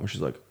to go home. And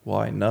she's like,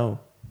 why? No.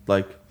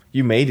 Like,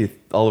 you made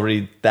it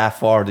already that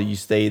far that you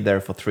stayed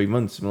there for 3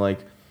 months. I'm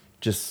like,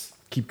 just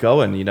keep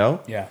going, you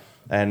know? Yeah.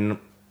 And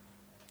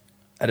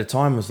at the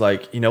time, it was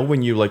like, you know,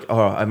 when you like,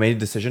 oh, I made a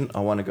decision, I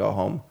want to go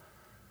home.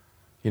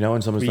 You know,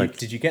 and someone's like,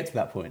 Did you get to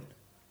that point?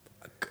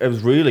 it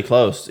was really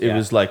close. It Yeah.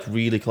 was like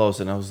really close.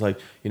 And I was like,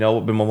 you know,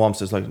 but my mom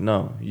says like,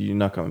 no, you're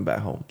not coming back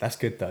home. That's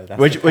good though. That's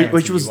Which the parenting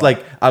was you want.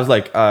 like, I was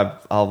like,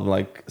 I'm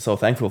like so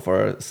thankful for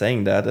her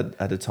saying that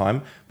at the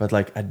time. But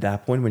like at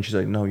that point when she's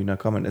like, no, you're not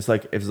coming. It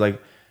was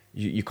like,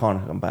 you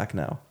can't come back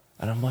now.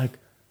 And I'm like,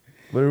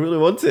 but I really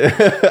want to.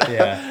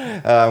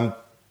 Yeah.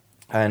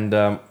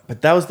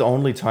 But that was the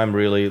only time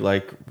really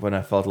like when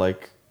I felt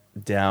like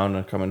down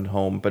and coming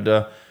home. But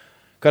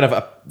kind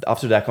of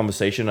after that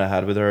conversation I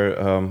had with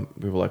her,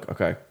 we were like,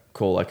 okay,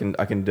 cool, I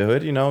can do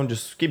it, you know, and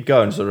just keep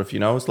going, sort of, you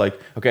know. It's like,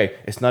 okay,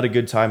 it's not a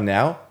good time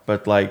now,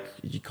 but like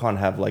you can't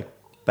have like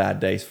bad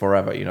days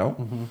forever, you know.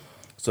 Mm-hmm.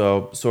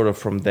 So sort of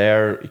from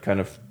there it kind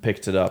of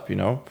picked it up, you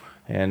know.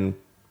 And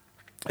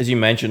as you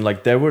mentioned,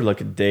 like there were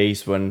like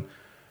days when,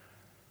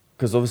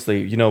 because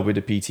obviously, you know, with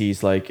the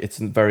PTs, like it's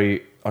a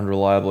very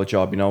unreliable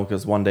job, you know,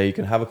 because one day you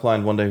can have a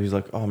client, one day who's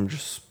like, oh, I'm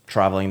just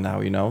traveling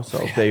now, you know,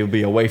 so they'll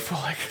be away for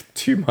like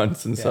 2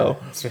 months. And so,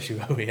 especially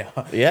where we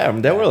are. yeah, I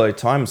mean, there were like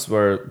times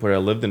where I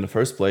lived in the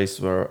first place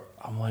where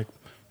I'm like,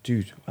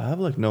 dude, I have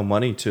like no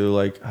money to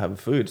like have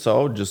food. So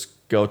I'll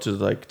just go to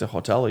like the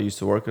hotel I used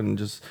to work and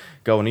just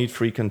go and eat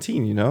free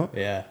canteen, you know?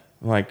 Yeah.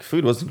 Like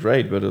food wasn't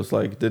great, but it was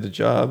like, did the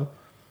job.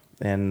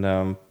 And,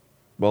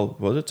 well,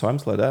 there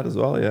times like that as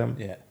well, yeah.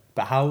 Yeah.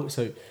 But how,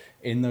 so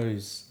in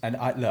those, and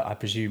I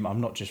presume I'm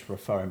not just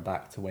referring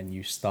back to when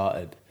you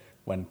started,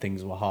 when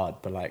things were hard,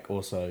 but like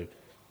also,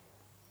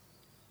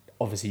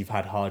 obviously you've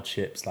had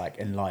hardships like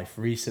in life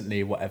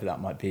recently, whatever that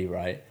might be,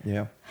 right?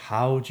 Yeah.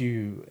 How do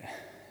you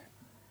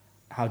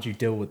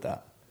deal with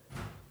that?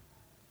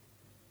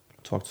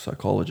 Talk to a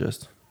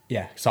psychologist.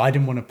 Yeah, so I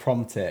didn't want to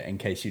prompt it in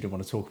case you didn't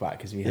want to talk about it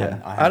because we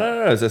hadn't. I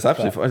don't know. It's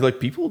absolutely fine. Like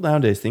people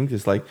nowadays think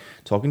it's like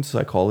talking to a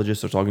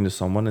psychologist or talking to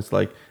someone. It's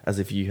like as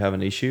if you have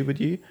an issue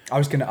with you. I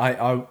was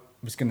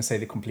gonna say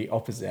the complete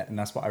opposite, and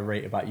that's what I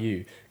rate about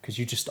you because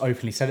you just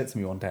openly said it to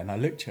me one day, and I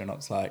looked at you and I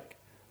was like,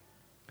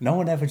 no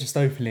one ever just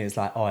openly is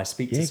like, oh, I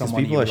speak to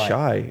someone. People are like,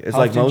 shy. It's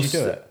how like often most. Do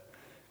you do it?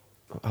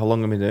 How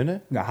long have I been doing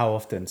it? No, how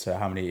often? So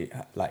how many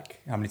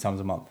times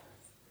a month?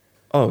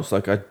 Oh, it's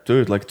like I do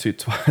it like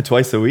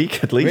twice a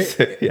week at least.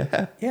 Really?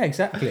 Yeah. Yeah,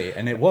 exactly,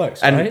 and it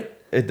works, And right?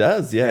 it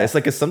does. Yeah. It's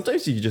like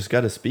sometimes you just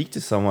gotta speak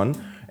to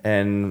someone,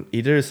 and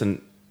either it's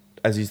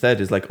as you said,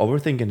 is like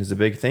overthinking is a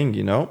big thing,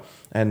 you know,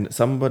 and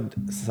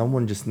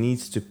someone just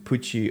needs to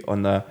put you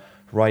on the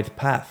right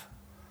path.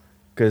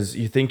 Because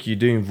you think you're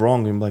doing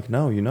wrong, and like,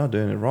 no, you're not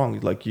doing it wrong.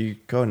 Like you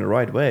go in the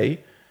right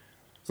way.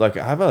 It's like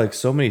I've had like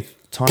so many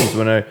times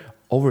when I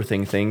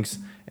overthink things,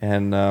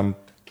 and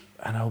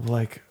I'll be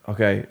like,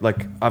 okay,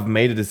 like I've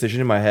made a decision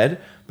in my head,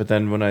 but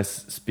then when I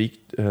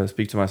speak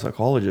to my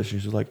psychologist,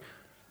 she's like,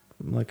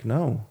 I'm like,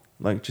 no,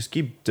 like just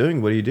keep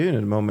doing what you're doing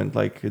at the moment.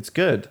 Like it's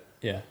good.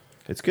 Yeah,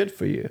 it's good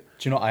for you.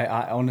 Do you know?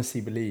 I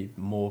honestly believe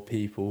more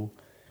people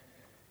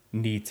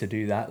need to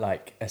do that,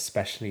 like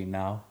especially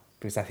now,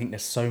 because I think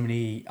there's so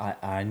many.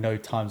 I know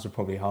times were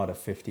probably harder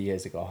 50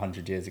 years ago,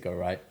 100 years ago,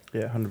 right?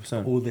 Yeah,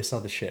 100%. All this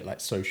other shit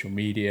like social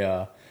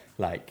media,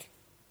 like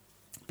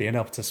being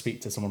able to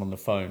speak to someone on the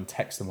phone,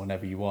 text them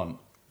whenever you want.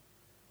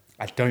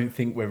 I don't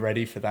think we're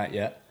ready for that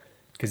yet,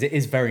 because it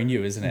is very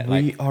new, isn't it?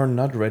 We are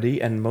not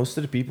ready, and most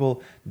of the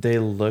people, they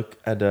look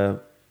at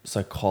a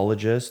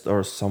psychologist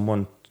or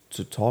someone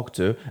to talk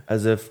to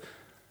as if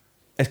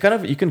it's kind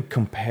of, you can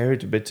compare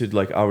it a bit to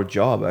like our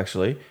job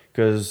actually,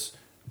 because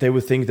they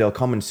would think they'll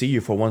come and see you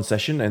for one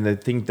session and they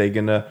think they're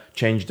gonna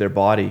change their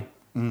body.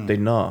 They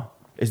not.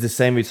 It's the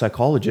same with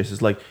psychologists.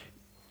 It's like,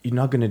 you're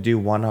not gonna do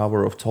 1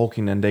 hour of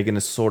talking and they're gonna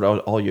sort out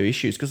all your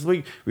issues, because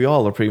we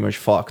all are pretty much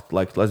fucked.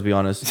 Like, let's be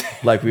honest.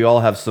 Like, we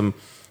all have some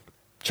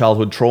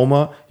childhood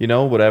trauma, you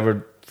know,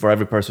 whatever. For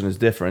every person is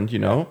different, you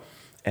know.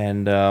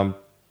 And I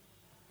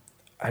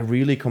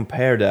really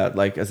compare that,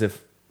 like, as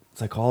if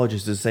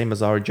psychologist is the same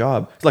as our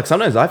job. It's like,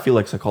 sometimes I feel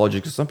like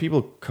psychologists, because some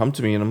people come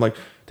to me and I'm like,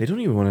 they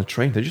don't even want to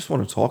train, they just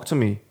want to talk to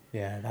me.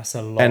 Yeah, that's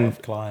a lot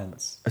of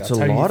clients. It's a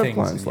lot of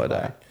clients like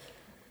that.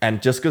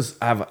 And just because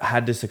I've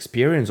had this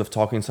experience of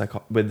talking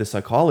with the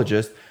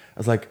psychologist, I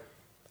was like,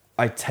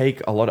 I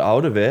take a lot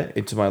out of it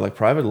into my like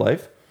private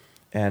life,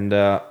 and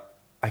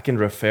I can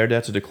refer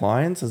that to the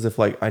clients as if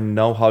like I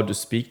know how to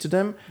speak to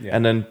them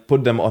and then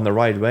put them on the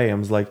right way. I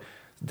was like,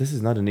 this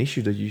is not an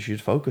issue that you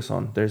should focus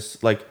on. There's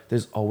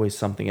always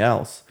something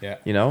else,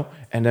 you know?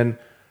 And then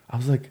I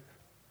was like,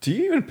 do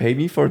you even pay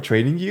me for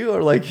training you?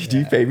 Or like, do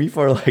you pay me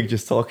for like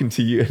just talking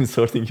to you and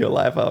sorting your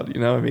life out?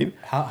 You know what I mean?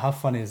 How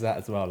funny is that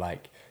as well?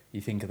 Like,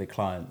 you think of the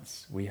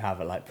clients we have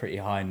are like pretty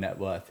high net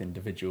worth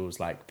individuals,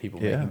 like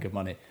people making good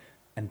money.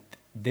 And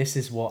this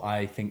is what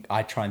I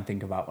try and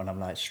think about when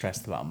I'm like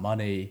stressed about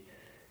money.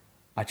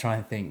 I try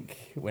and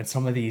think when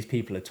some of these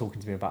people are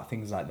talking to me about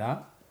things like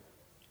that.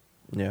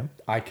 Yeah.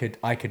 I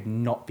could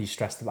not be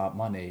stressed about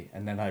money,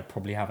 and then I'd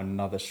probably have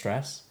another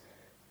stress.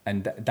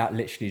 And that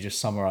literally just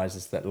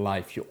summarizes that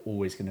life, there's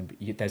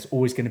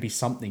always going to be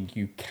something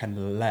you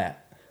can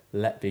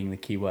let being the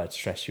key word,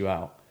 stress you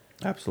out.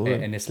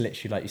 Absolutely. And it's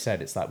literally, like you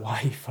said, it's like, why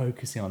are you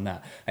focusing on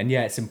that? And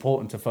yeah, it's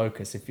important to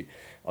focus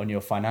on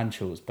your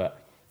financials,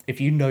 but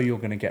if you know you're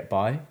going to get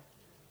by,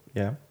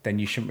 then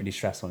you shouldn't really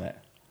stress on it,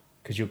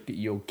 because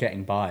you're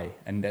getting by.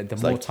 And the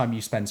more time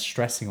you spend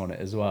stressing on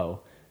it as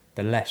well,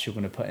 the less you're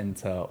going to put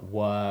into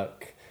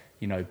work,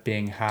 you know,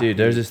 being happy. Dude,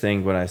 there's this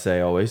thing when I say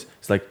always,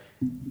 it's like,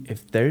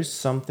 if there's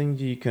something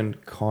you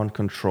can't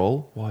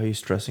control, why are you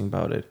stressing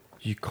about it?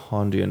 You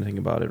can't do anything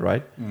about it,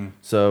 right?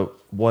 So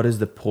what is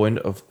the point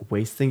of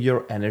wasting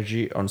your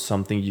energy on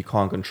something you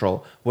can't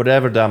control,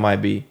 whatever that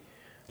might be?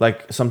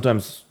 Like,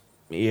 sometimes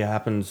it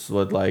happens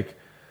with like,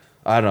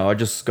 I don't know, I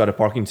just got a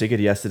parking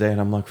ticket yesterday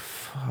and I'm like,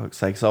 fuck's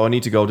sake. So I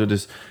need to go to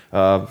this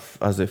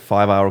as a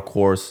 5-hour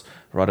course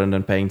rather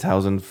than paying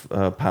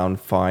 £1,000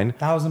 fine.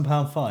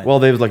 £1,000 fine? Well,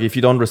 they was like, if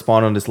you don't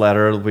respond on this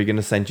letter, we're going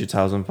to send you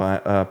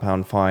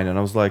 £1,000 fine. And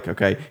I was like,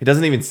 okay. It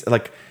doesn't even,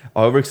 like,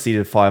 I over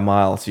exceeded 5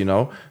 miles, you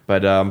know,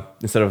 but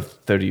instead of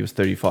 30, it was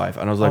 35.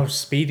 And I was like,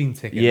 speeding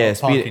ticket. Yeah,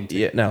 parking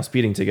ticket.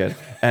 speeding ticket.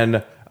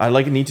 And I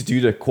like need to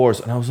do the course.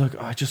 And I was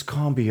like, I just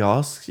can't be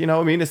asked. You know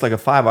what I mean? It's like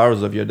 5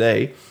 hours of your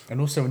day.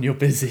 And also when you're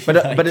busy.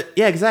 But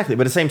yeah, exactly.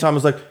 But at the same time, I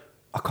was like,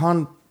 I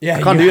can't do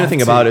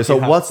anything about it. So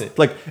what's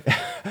like,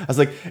 I was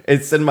like,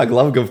 it's in my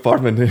glove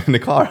compartment in the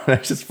car, and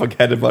I just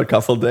forget about a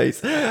couple of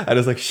days. I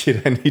was like,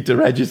 shit, I need to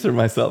register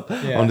myself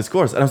on this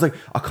course. And I was like,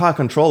 I can't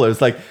control it.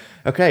 It's like,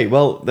 okay,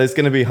 well, there's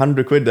going to be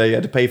 100 quid that you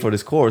had to pay for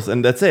this course,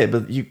 and that's it.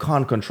 But you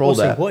can't control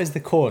that. What is the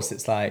course?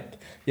 It's like,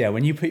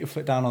 when you put your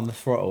foot down on the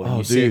throttle and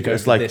you see it go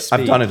it's like, this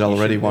speed, I've done it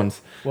already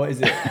once. What is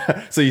it?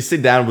 So you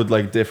sit down with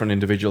like different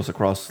individuals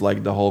across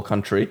like the whole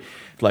country.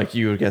 Like,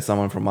 you would get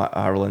someone from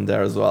Ireland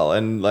there as well,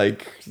 and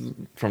like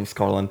from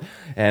Scotland.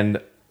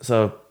 And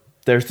so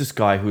there's this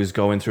guy who's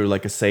going through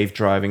like a safe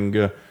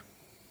driving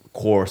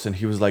course, and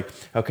he was like,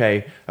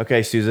 okay,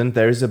 Susan,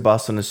 there is a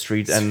bus on the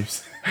street, and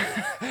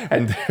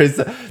and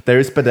there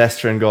is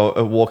pedestrian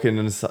walking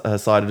on the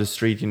side of the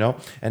street, you know,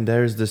 and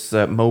there's this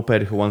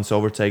moped who wants to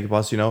overtake the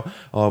bus, you know.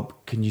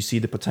 Can you see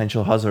the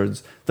potential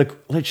hazards? Like,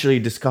 literally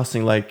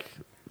discussing like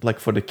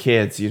for the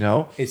kids, you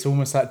know. It's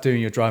almost like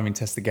doing your driving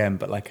test again,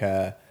 but like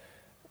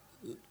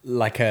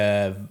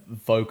a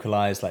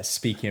vocalized, like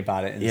speaking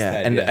about it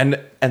instead.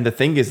 And the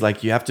thing is,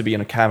 like, you have to be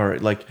in a camera,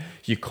 like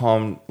you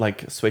can't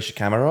like switch the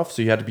camera off,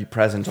 so you have to be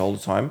present all the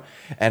time.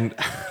 And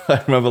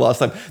I remember last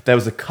time there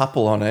was a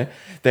couple on it.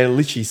 They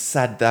literally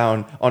sat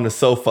down on a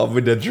sofa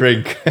with a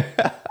drink.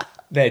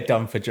 They're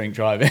done for drink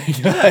driving.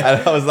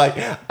 And I was like,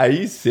 are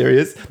you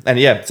serious? And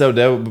yeah, so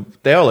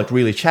they are like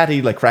really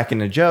chatty, like cracking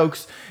the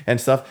jokes and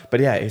stuff.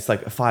 But yeah, it's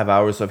like 5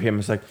 hours of him.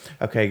 It's like,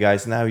 okay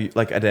guys, now you,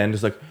 like at the end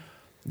it's like,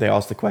 they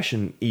asked the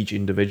question, each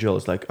individual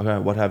is like, okay,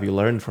 what have you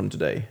learned from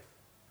today?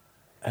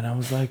 And I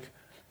was like,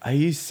 are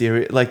you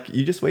serious? Like,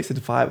 you just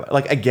wasted 5.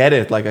 Like, I get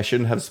it. Like, I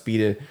shouldn't have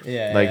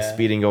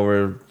speeding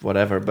over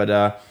whatever. But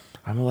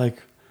I'm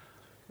like,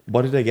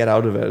 what did I get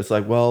out of it? It's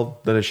like, well,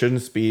 that I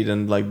shouldn't speed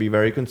and like be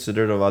very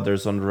considerate of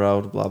others on the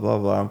road, blah blah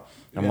blah.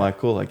 I'm like,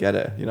 cool, I get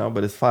it, you know.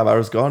 But it's 5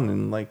 hours gone,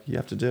 and like you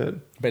have to do it.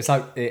 But it's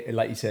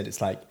like you said, it's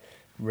like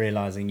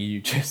realizing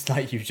you've just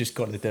got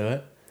to do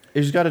it.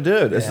 You just got to do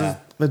it. This is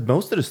with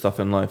most of the stuff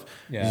in life.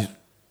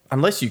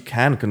 Unless you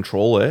can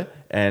control it,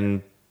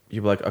 and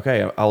you're like,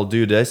 okay, I'll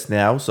do this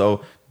now,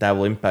 so that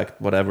will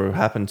impact whatever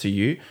happened to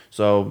you.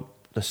 So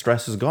the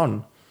stress is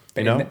gone.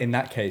 But in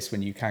that case,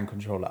 when you can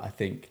control it, I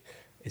think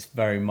it's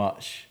very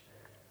much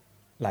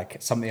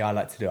like something I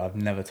like to do. I've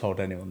never told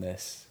anyone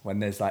this. When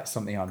there's like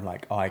something I'm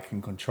like, oh, I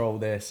can control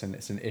this and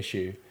it's an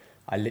issue,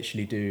 I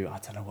literally do. I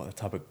don't know what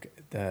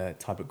the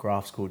type of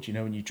graph's called. You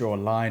know, when you draw a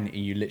line and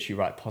you literally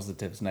write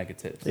positives,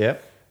 negatives. Yeah.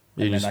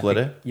 You just split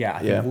it. Yeah, I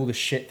think all the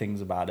shit things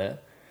about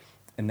it,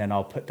 and then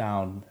I'll put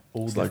down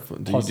all the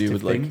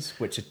positive things,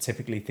 which are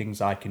typically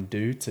things I can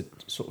do to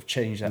sort of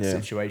change that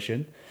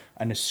situation.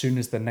 And as soon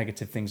as the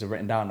negative things are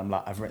written down, I'm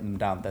like, I've written them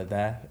down. They're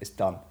there. It's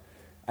done.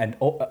 And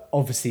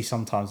obviously,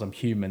 sometimes I'm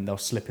human. They'll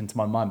slip into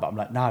my mind, but I'm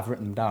like, nah, I've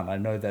written them down. I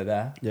know they're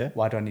there. Yeah.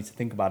 Why do I need to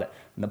think about it?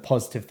 And the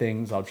positive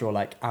things, I'll draw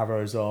like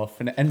arrows off,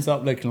 and it ends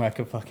up looking like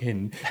a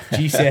fucking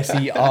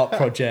GCSE art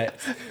project.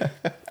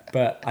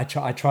 But I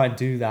try and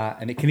do that,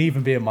 and it can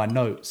even be in my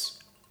notes.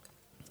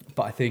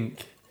 But I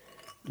think,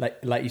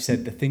 like you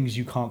said, the things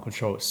you can't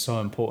control, it's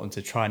so important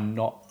to try and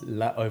not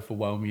let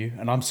overwhelm you.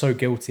 And I'm so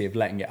guilty of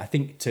letting it. I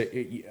think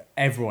to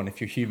everyone,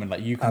 if you're human,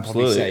 like you can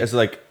probably say, it's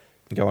like,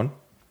 go on.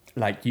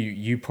 Like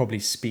you probably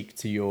speak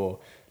to your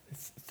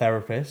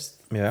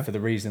therapist for the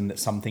reason that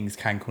some things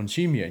can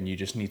consume you, and you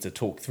just need to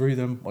talk through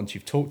them. Once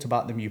you've talked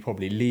about them, you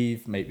probably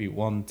leave maybe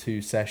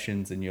 1-2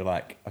 sessions, and you're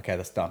like, okay,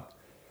 that's done.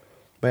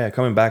 But yeah,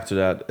 coming back to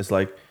that, it's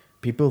like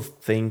people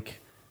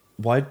think,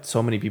 why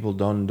so many people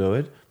don't do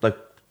it? Like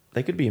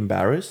they could be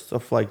embarrassed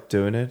of like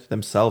doing it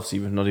themselves,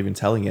 even not even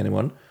telling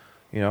anyone,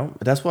 you know.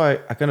 That's why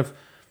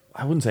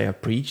I wouldn't say I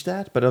preach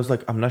that, but I was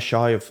like, I'm not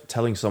shy of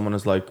telling someone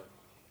is like,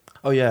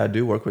 oh yeah, I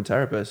do work with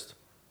therapists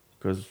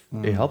because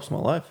it helps my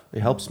life.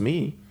 It helps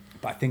me.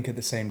 But I think at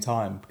the same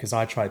time, because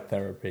I tried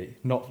therapy,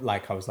 not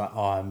like I was like,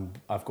 oh,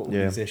 I've got all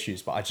these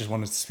issues, but I just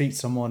wanted to speak to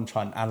someone,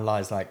 try and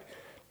analyze like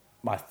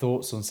my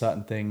thoughts on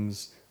certain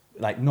things,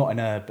 like not in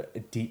a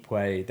deep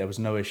way. There was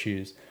no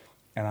issues.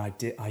 And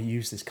I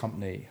used this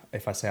company.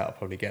 If I say it, I'll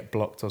probably get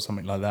blocked or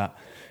something like that.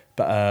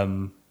 But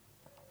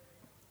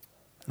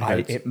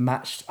it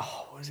matched,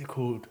 what was it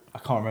called? I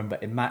can't remember.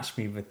 It matched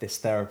me with this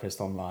therapist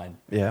online.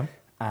 Yeah.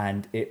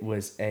 And it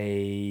was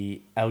a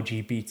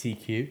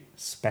LGBTQ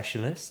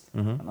specialist.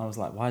 Mm-hmm. And I was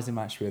like, why is it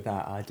matched with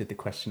that? I did the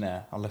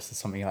questionnaire, unless there's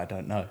something I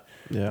don't know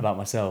about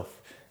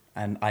myself.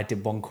 And I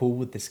did one call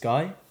with this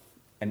guy,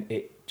 and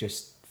it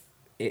just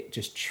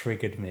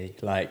triggered me.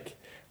 Like,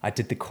 I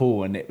did the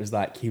call, and it was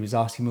like, he was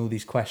asking me all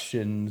these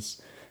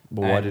questions.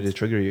 But why did it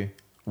trigger you?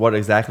 What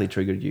exactly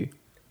triggered you?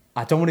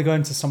 I don't want to go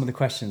into some of the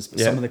questions, but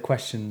some of the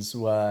questions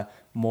were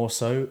more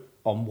so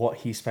on what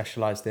he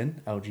specialized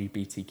in,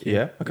 LGBTQ.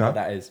 Yeah, okay. What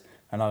that is.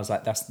 And I was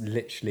like, that's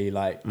literally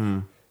like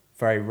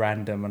very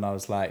random. And I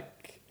was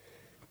like,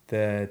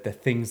 the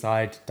things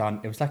I'd done,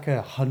 it was like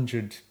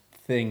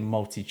 100-thing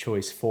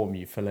multi-choice form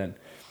you fill in.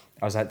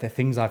 I was like, the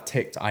things I've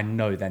ticked, I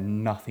know they're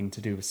nothing to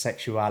do with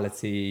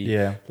sexuality,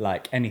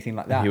 like anything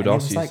like that. And he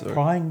was like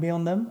prying me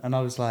on them. And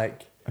I was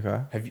like,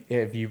 okay,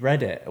 have you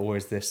read it? Or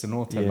is this an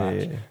auto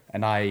match? Yeah.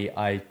 And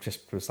I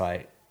just was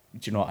like,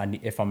 do you know what?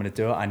 If I'm going to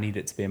do it, I need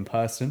it to be in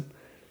person.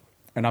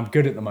 And I'm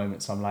good at the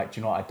moment, so I'm like, do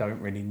you know what? I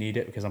don't really need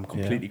it because I'm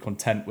completely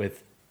content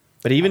with.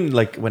 But even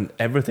like when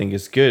everything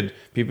is good,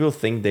 people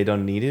think they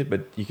don't need it,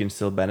 but you can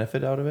still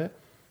benefit out of it,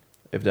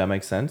 if that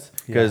makes sense.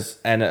 Because,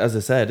 and as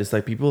I said, it's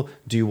like people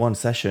do one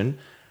session,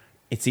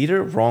 it's either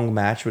a wrong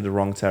match with the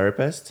wrong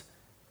therapist,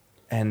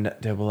 and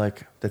they were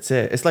like, that's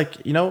it. It's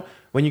like, you know,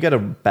 when you get a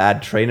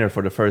bad trainer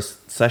for the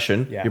first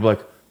session, you're like,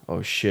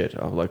 oh shit,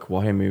 I'm like,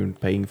 why am I even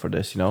paying for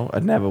this? You know,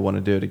 I'd never want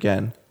to do it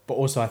again. But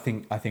also, I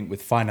think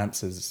with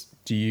finances,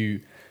 do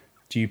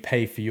you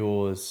pay for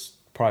yours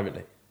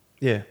privately?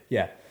 Yeah.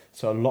 Yeah.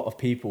 So a lot of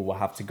people will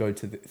have to go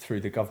through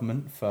the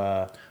government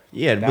for.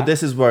 Yeah, that. But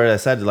this is where I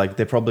said like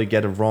they probably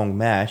get a wrong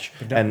match,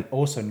 and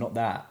also not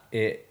that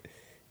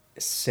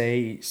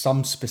say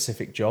some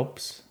specific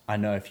jobs. I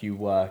know if you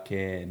work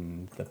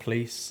in the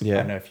police.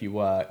 I know if you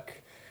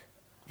work,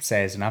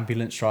 say, as an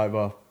ambulance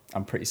driver.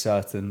 I'm pretty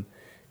certain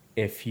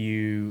if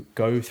you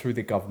go through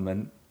the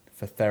government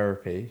for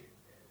therapy,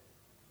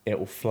 it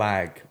will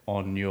flag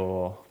on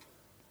your.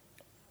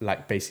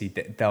 Like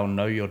basically they'll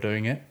know you're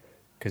doing it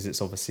because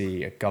it's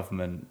obviously a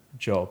government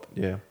job.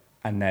 Yeah.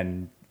 And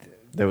then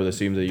they will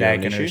assume that they're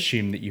going to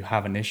assume that you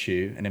have an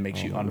issue, and it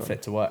makes you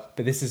unfit to work.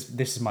 But this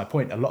is my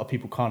point. A lot of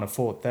people can't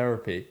afford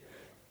therapy.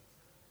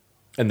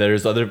 And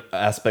there's other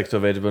aspects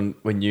of it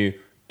when you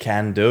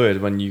can do it,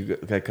 when you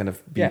get kind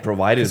of being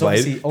provided by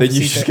it, then you're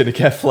just going to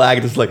get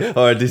flagged. It's like,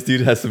 oh, this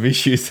dude has some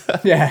issues.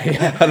 Yeah.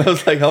 And I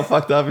was like, how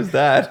fucked up is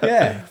that?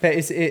 Yeah. But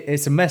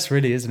it's a mess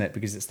really, isn't it?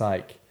 Because it's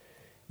like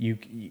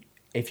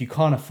if you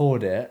can't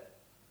afford it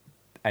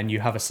and you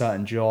have a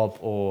certain job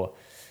or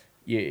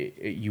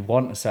you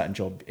want a certain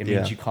job, it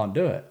means Yeah. you can't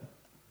do it.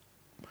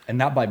 And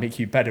that might make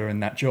you better in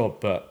that job,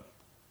 but...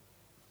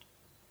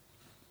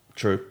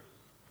 True.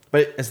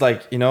 But it's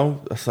like,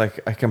 it's like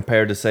I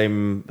compare the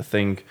same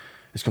thing.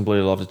 It's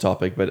completely off the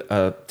topic, but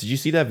did you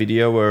see that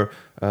video where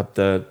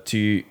the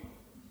two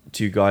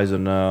guys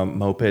on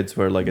mopeds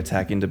were like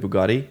attacking the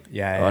Bugatti?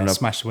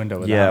 Smash the window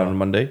with on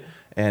Monday.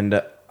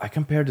 And I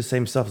compared the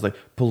same stuff. It's like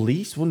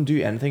police wouldn't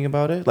do anything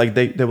about it. Like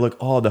they were like,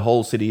 oh, the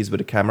whole city is with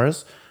the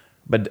cameras,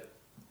 but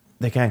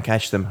they can't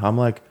catch them. I'm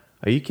like,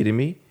 are you kidding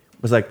me?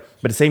 It was like,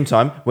 but at the same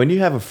time, when you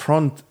have a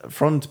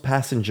front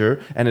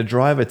passenger and a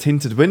driver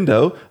tinted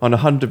window on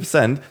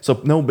 100%, so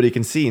nobody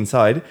can see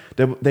inside,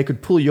 they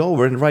could pull you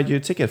over and write you a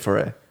ticket for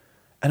it.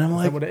 And I'm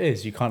like, is that what it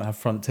is? You can't have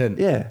front tint.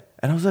 Yeah.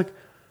 And I was like,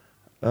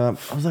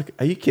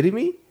 are you kidding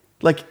me?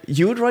 Like,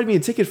 you would write me a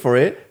ticket for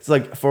it. It's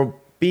like for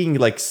being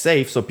like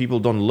safe, so people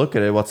don't look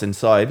at it, what's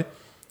inside,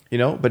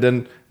 But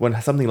then when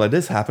something like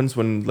this happens,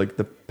 when like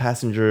the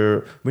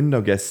passenger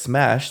window gets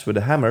smashed with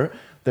a hammer,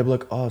 they're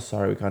like, oh,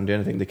 sorry, we can't do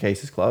anything. The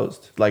case is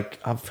closed. Like,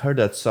 I've heard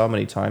that so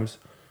many times,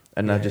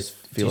 and I just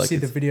feel like... Did you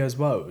see the video as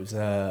well? It was,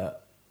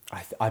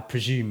 I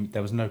presume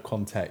there was no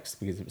context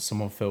because it was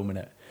someone filming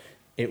it.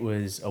 It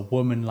was a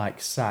woman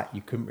like sat,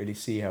 you couldn't really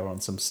see her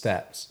on some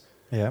steps.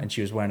 Yeah. And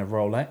she was wearing a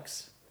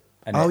Rolex.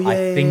 And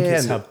I think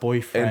it's her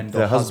boyfriend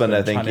or husband,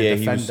 I think. Yeah,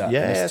 he was.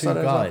 Two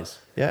guys.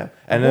 Yeah.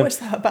 And what is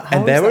that about?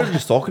 And they were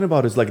just talking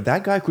about is like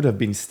that guy could have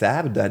been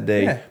stabbed that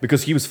day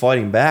because he was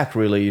fighting back,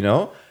 really,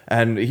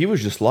 and he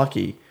was just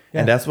lucky.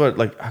 Yeah. And that's what,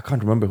 like, I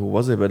can't remember who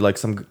was it, but like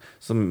some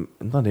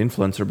not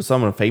influencer, but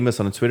someone famous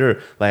on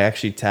Twitter, like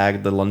actually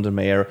tagged the London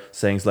mayor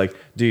saying, like,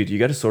 dude, you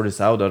got to sort this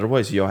out,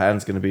 otherwise your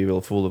hand's gonna be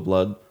real full of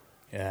blood.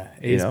 Yeah,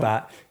 it is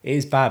bad. It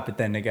is bad, but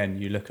then again,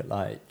 you look at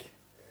like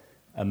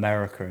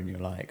America and you're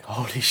like,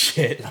 holy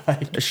shit!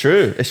 Like, it's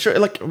true.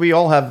 Like, we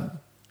all have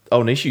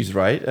own issues,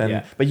 right?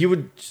 And but you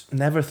would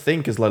never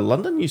think, is like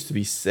London used to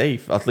be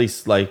safe, at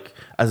least like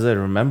as I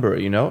remember,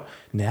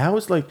 Now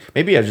it's like,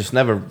 maybe I just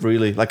never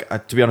really like,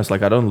 to be honest,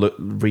 like I don't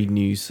read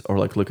news or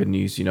like look at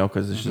news,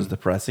 because it's just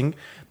depressing.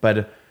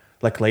 But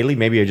like lately,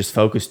 maybe I just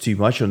focused too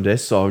much on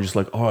this, so I was just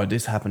like, oh,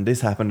 this happened,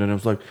 and I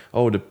was like,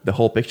 oh, the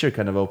whole picture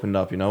kind of opened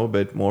up, a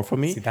bit more for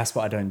me. See, that's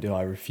what I don't do.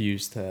 I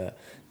refuse to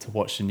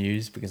watch the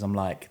news because I'm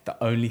like,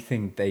 the only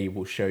thing they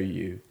will show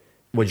you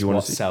what you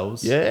want to see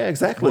sells. Yeah,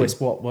 exactly. It's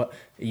what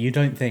you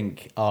don't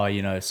think,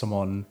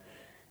 someone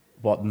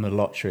won the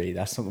lottery,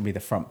 that's not gonna be the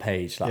front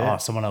page. Like,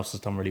 someone else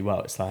has done really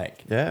well. It's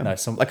like, no,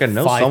 like I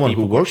know someone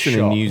who works in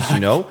the news,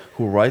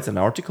 who writes in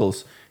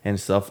articles and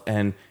stuff,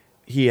 and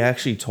he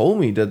actually told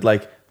me that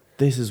like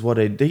this is what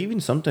they even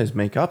sometimes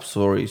make up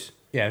stories.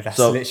 Yeah, that's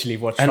literally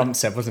what Trump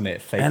said, wasn't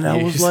it? Fake and news.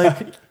 I was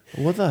like,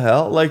 what the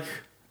hell? Like,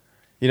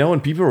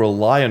 when people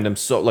rely on them,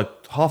 so like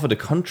half of the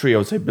country, I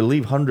would say,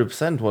 believe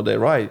 100% what they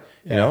write.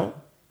 You know,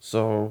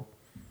 so.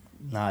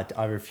 Nah,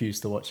 I refuse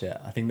to watch it.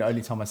 I think the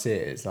only time I see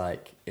it is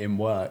like in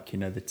work, the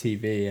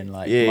TV and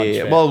like.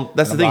 Yeah. Well,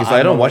 that's the thing, is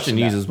I don't watch the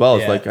news as well.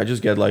 It's like I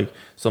just get like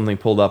something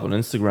pulled up on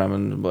Instagram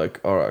and like,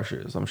 oh,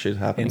 actually, some shit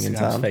happening in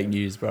town. Fake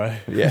news, bro.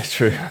 Yeah, it's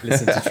true.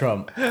 Listen to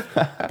Trump.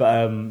 But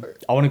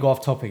I want to go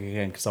off topic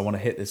again because I want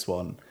to hit this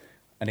one.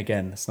 And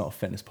again, it's not a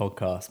fitness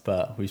podcast,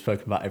 but we've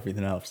spoken about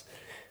everything else.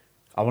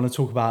 I want to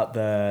talk about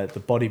the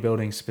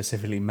bodybuilding,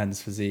 specifically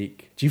men's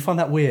physique. Do you find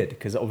that weird?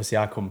 Because obviously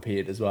I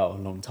competed as well a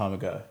long time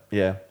ago.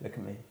 Yeah. Look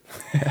at me.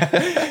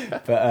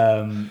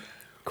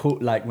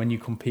 But like when you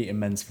compete in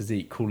men's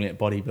physique, calling it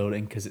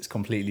bodybuilding because it's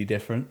completely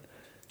different.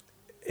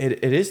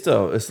 It is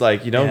though. It's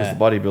like, because the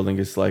bodybuilding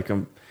is like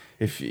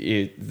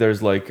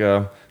there's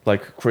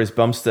like Chris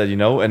Bumstead,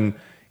 and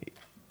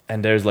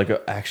there's like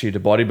actually the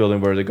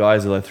bodybuilding where the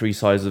guys are like 3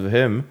 sizes of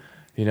him,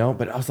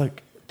 But I was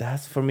like,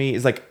 that's for me.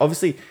 It's like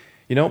obviously.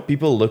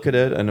 People look at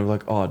it and they're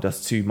like, oh,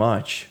 that's too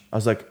much. I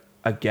was like,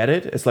 I get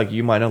it. It's like,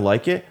 you might not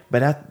like it,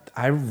 but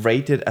I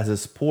rate it as a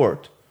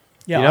sport.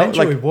 Yeah, I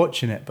enjoy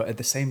watching it, but at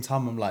the same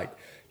time, I'm like,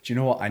 do you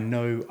know what? I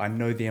know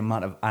the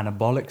amount of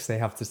anabolics they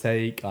have to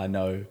take. I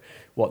know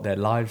what their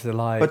lives are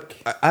like.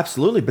 But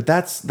absolutely, but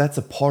that's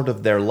a part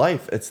of their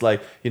life. It's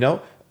like,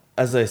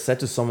 as I said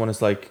to someone,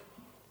 it's like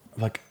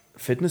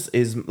fitness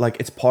is like,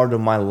 it's part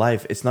of my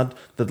life. It's not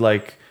that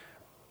like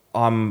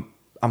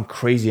I'm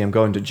crazy, I'm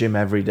going to gym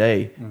every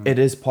day. Mm-hmm. It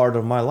is part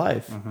of my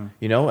life,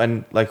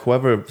 and like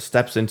whoever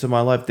steps into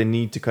my life, they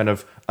need to kind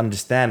of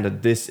understand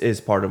that this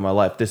is part of my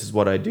life. This is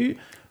what I do.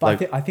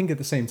 But I think at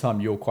the same time,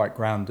 you're quite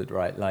grounded,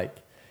 right? Like,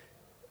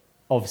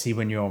 obviously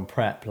when you're on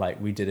prep, like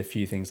we did a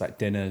few things like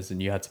dinners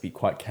and you had to be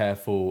quite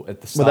careful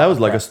at the start. Well, that was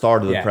like a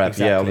start of the prep.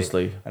 Exactly. Yeah,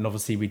 obviously. And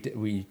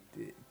obviously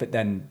but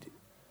then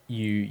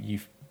you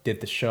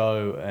did the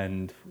show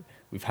and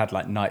we've had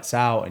like nights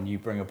out and you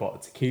bring a bottle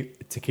of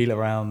tequila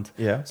around.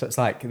 Yeah. So it's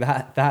like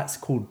that's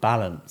called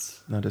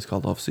balance. No, that's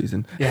called off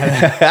season.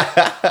 Yeah.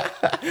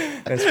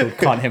 That's called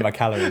can't hit my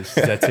calories.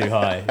 They're too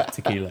high.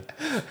 Tequila.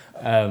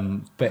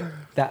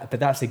 But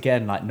that's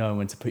again like knowing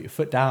when to put your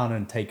foot down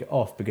and take it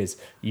off because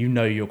you're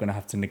going to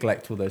have to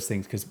neglect all those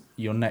things because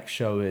your next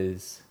show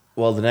is.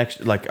 Well, the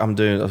next I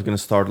was going to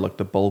start like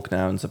the bulk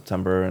now in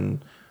September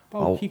and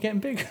Oh, you getting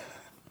big?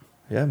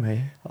 Yeah,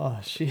 mate. Oh,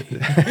 shit.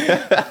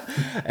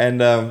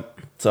 And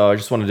so I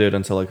just want to do it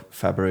until like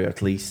February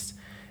at least.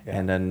 Yeah.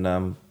 And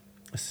then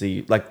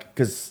see, like,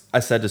 because I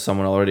said to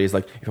someone already, it's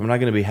like, if I'm not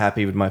going to be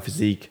happy with my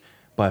physique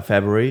by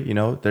February, you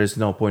know, there's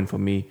no point for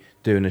me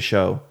doing a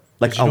show.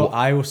 Like,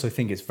 I also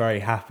think it's very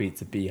hard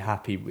to be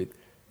happy with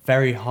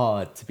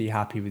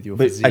your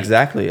physique.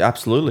 Exactly,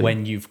 absolutely.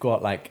 When you've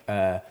got like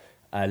a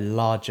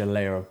larger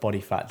layer of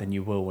body fat than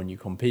you will when you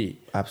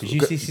compete. Absolutely.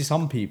 Because you see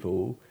some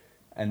people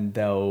and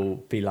they'll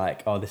be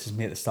like, oh, this is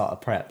me at the start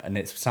of prep. And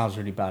it sounds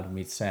really bad of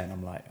me to say. And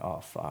I'm like, oh,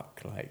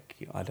 fuck. Like,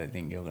 I don't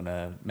think you're going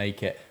to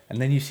make it. And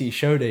then you see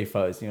show day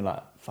photos and you're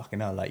like,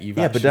 fucking hell. Like,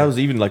 but that was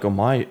even like on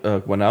my,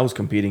 when I was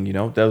competing, you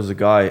know, there was a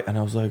guy and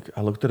I was like,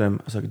 I looked at him.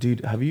 I was like,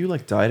 dude, have you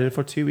like dieted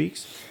for 2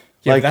 weeks?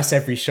 Yeah, like, that's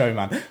every show,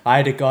 man. I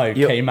had a guy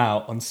who came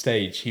out on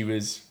stage.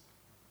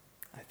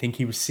 I think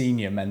he was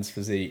senior men's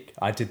physique.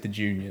 I did the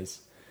juniors,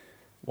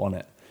 won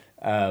it.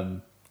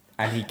 And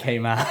he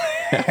came out.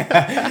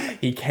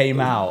 He came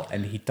out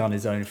and he'd done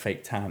his own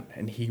fake tan,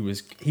 and he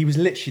was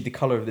literally the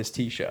color of this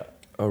t-shirt.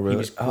 Oh really? He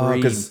was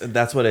green. Because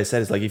that's what I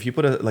said. It's like if you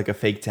put a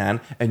fake tan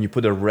and you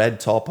put a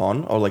red top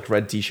on or like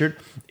red t-shirt,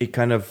 it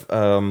kind of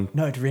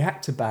no, it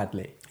reacted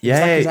badly.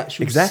 Yeah,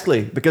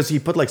 exactly. Because he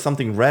put like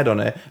something red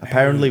on it.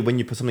 Apparently, when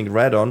you put something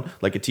red on,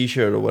 like a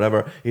t-shirt or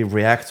whatever, it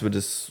reacts with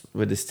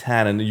this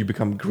tan, and you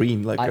become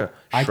green like a Shrek.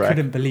 I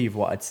couldn't believe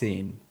what I'd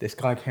seen. This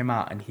guy came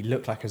out and he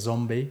looked like a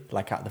zombie,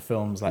 like at the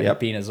films, like he'd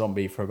been a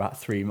zombie for about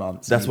 3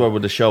 months. That's why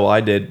with the show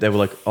I did, they were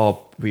like,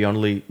 "Oh,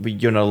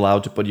 you're not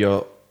allowed to put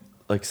your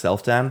like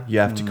self tan. You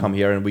have to come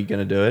here, and we're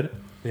gonna do it."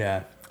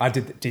 Yeah, I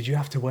did. Did you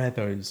have to wear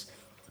those?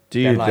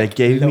 Dude, like they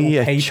gave me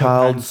a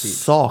child's panties.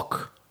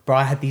 sock. Bro,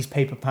 I had these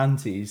paper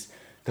panties.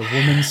 The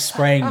woman's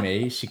spraying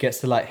me. She gets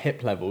to like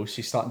hip level.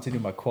 She's starting to do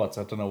my quads.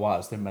 I don't know why. I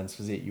was doing men's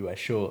physique. You wear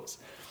shorts.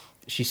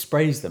 She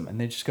sprays them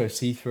and they just go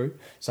see-through.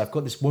 So I've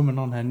got this woman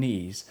on her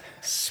knees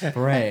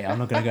spray. I'm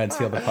not going to go into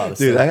the other part of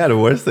the Dude, I got a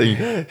worse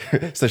thing.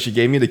 So she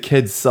gave me the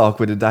kid's sock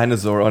with a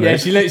dinosaur on it. Yeah,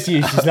 she looks at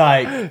you. She's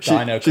like,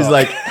 she's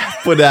like,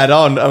 put that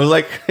on. I was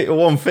like, it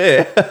won't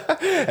fit.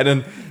 And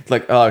then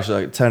like, oh, she's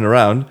like, turn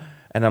around.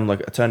 And I'm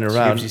like, turning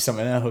around. She gives you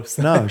something else.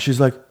 No, she's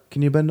like,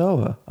 can you bend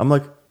over? I'm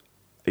like,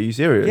 are you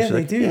serious? Yeah, she's they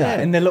like, do that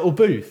in their little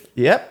booth.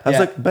 Yep. I was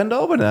like, bend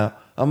over now.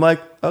 I'm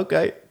like,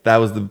 okay. That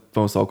was the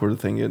most awkward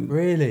thing in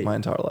my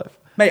entire life.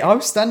 Mate, I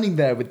was standing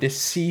there with this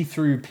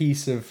see-through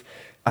piece of...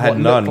 I had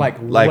none. Like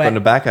on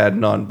the back, I had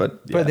none, but...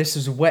 Yeah. Bro, this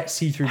is wet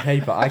see-through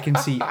paper. I can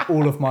see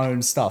all of my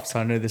own stuff, so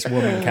I know this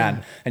woman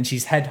can. And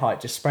she's head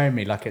height, just spraying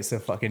me like it's a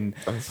fucking...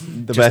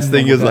 The best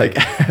thing is like,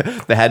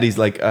 they had these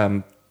like...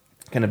 kind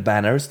of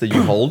banners that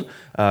you hold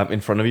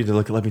in front of you to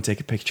look. Let me take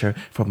a picture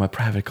from my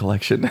private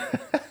collection.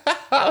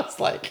 I was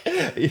like,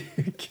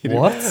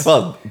 what?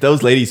 Well,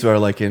 those ladies were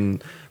like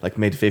in like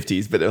mid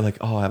 50s, but they're like,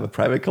 oh, I have a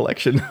private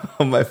collection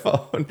on my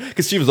phone,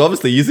 because she was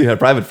obviously using her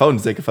private phone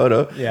to take a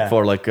photo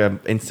for like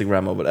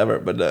Instagram or whatever.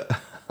 But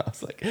I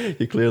was like,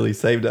 you clearly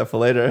saved that for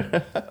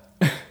later.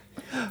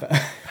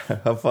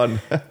 Have fun.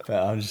 But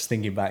I'm just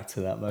thinking back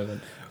to that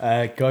moment.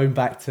 Going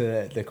back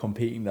to the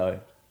competing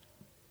though.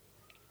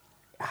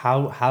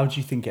 How do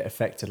you think it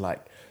affected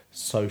like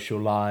social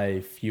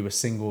life? You were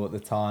single at the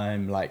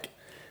time, like...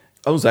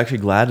 I was actually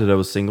glad that I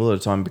was single at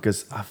the time,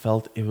 because I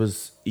felt it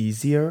was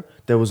easier.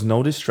 There was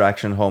no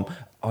distraction at home.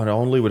 I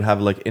only would have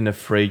like in a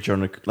fridge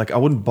or like I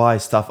wouldn't buy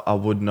stuff I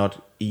would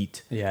not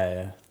eat.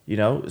 Yeah. You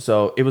know,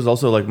 so it was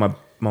also like my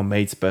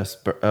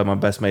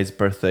best mate's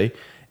birthday,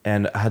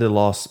 and I had a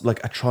loss. Like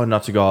I tried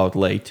not to go out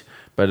late,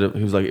 but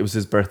it was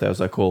his birthday. I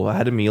was like, cool. I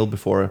had a meal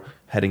before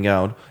heading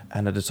out,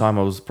 and at the time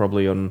I was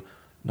probably on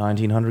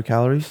 1900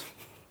 calories.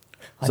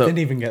 I didn't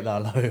even get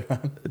that low,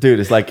 man.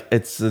 Dude, it's like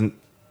it's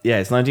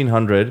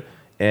 1900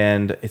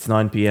 and it's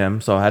 9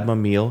 p.m. So I had my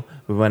meal.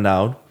 We went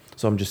out.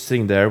 So I'm just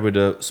sitting there with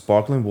a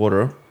sparkling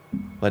water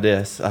like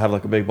this. I have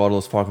like a big bottle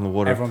of sparkling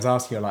water. Everyone's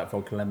asking you like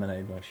vodka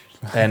lemonade, Bush.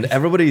 And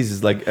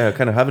everybody's like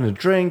kind of having a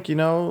drink, you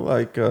know,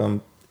 like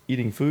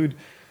eating food.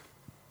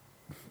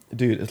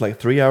 Dude, it's like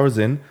 3 hours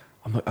in.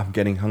 I'm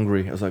getting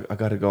hungry. I was like, I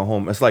gotta go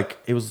home. It's like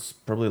it was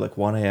probably like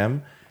 1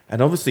 a.m.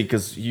 And obviously,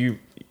 because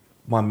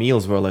my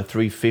meals were like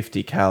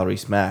 350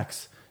 calories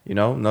max, you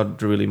know,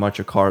 not really much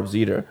of carbs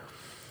either.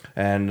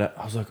 And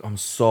I was like, I'm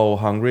so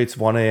hungry. It's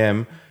 1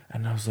 a.m.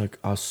 And I was like,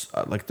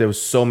 there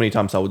was so many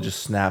times I would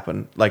just snap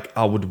and like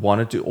I would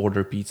wanted to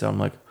order pizza. I'm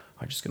like,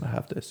 I'm just gonna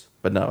have this,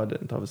 but no, I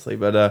didn't, obviously.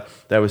 But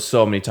there was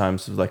so many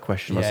times to like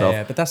question myself.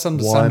 Yeah, but that's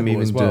understandable. Why I'm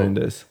even as well, doing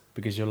this?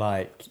 Because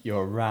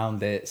you're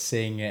around it,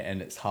 seeing it, and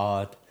it's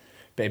hard.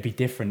 But it'd be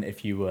different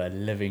if you were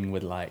living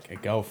with like a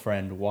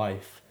girlfriend,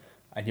 wife,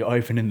 and you're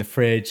opening the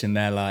fridge and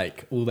they're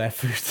like all their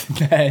food's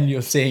in there, and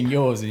you're seeing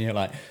yours, and you're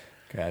like,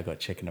 okay, I got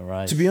chicken and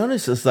rice. To be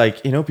honest, it's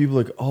like, you know, people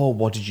are like, oh,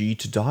 what did you eat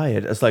to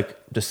diet? It's like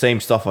the same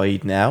stuff I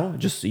eat now,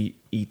 just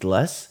eat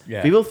less.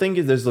 Yeah. People think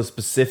there's those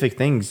specific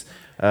things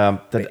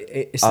that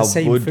it's the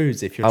same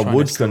foods if you're trying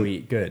to still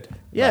eat good.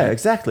 Yeah,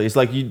 exactly. It's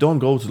like you don't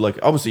go to like,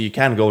 obviously you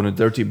can go in a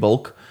dirty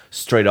bulk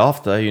straight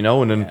after, you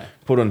know, and then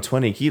put on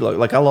 20 kilos.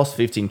 Like I lost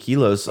 15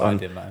 kilos. I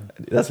did, man.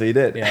 That's what you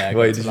did? Yeah.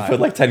 Wait, did you put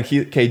like 10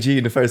 kg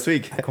in the first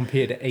week? I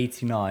competed at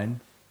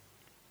 89.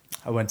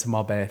 I went to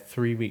Marbella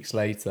 3 weeks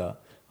later.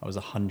 I was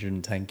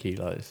 110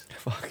 kilos.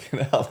 Fucking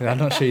hell. Did I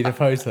not show you the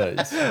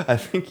photos? I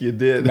think you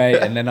did. Mate,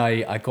 and then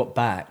I got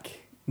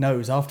back. No, it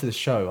was after the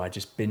show. I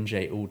just binge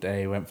ate all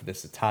day. Went for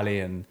this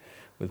Italian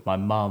with my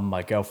mum,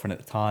 my girlfriend at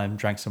the time,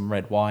 drank some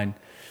red wine.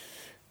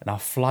 And our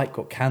flight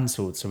got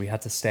cancelled, so we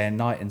had to stay a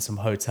night in some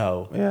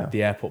hotel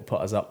the airport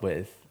put us up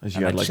with. As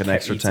you had like an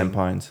extra 10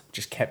 pints.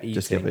 Just kept eating.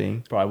 Just kept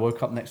eating. Bro, I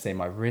woke up next day,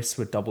 my wrists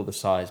were double the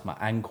size, my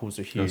ankles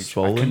were huge.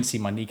 Swollen? I couldn't see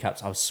my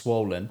kneecaps, I was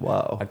swollen.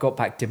 Wow. I got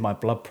back, did my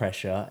blood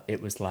pressure,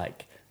 it was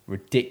like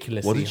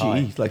ridiculously high. What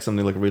did you eat? Like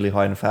something like really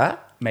high in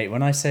fat? Mate,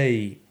 when I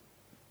say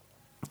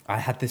I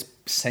had this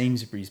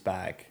Sainsbury's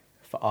bag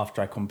for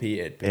after I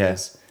competed,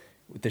 because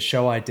the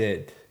show I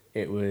did,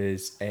 it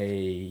was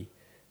a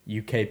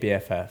UK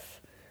BFF.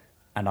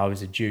 And I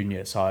was a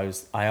junior, so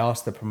I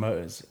asked the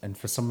promoters, and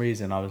for some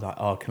reason I was like,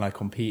 oh, can I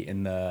compete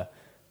in the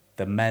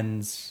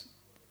men's,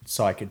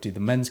 so I could do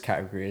the men's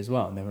category as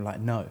well? And they were like,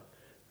 no.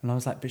 And I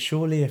was like, but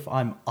surely if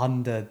I'm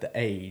under the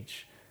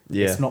age,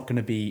 it's not going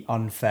to be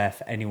unfair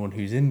for anyone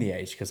who's in the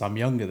age because I'm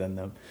younger than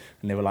them.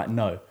 And they were like,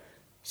 no.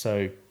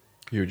 So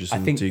you were just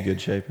in too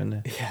good shape,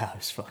 innit? Yeah, I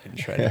was fucking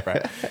shredded,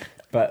 bro.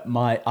 But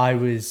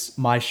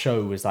my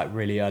show was like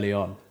really early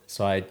on,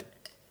 so I'd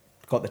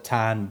got the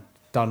tan,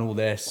 done all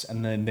this,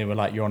 and then they were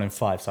like, you're on in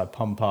 5, so I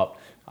pump up.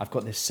 I've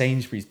got this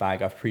Sainsbury's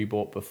bag I've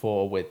pre-bought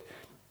before with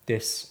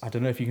this, I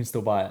don't know if you can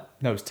still buy it.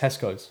 No, it's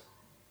Tesco's.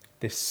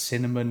 This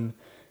cinnamon,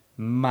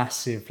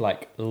 massive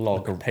like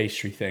log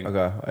pastry thing.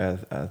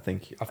 Okay, I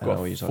think I've I know got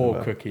what you're talking 4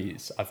 about.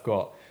 cookies. I've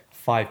got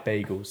 5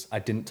 bagels. I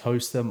didn't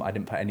toast them. I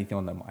didn't put anything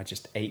on them. I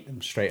just ate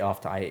them straight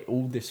after. I ate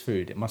all this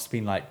food. It must have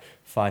been like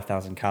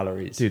 5,000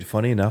 calories. Dude,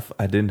 funny enough,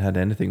 I didn't have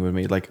anything with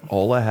me. Like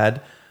all I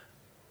had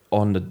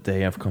on the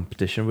day of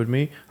competition with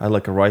me, I had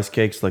like a rice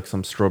cakes, like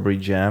some strawberry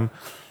jam.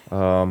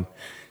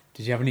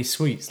 Did you have any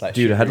sweets? Like,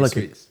 dude, I had like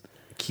sweets?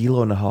 a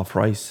kilo and a half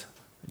rice,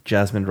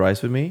 jasmine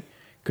rice with me,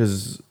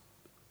 because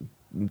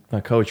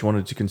my coach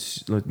wanted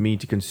to me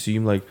to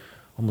consume like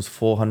almost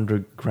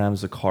 400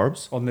 grams of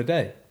carbs on the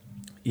day.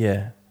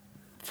 Yeah,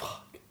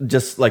 Fuck.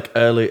 Just like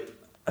early.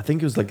 I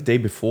think it was like the day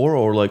before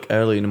or like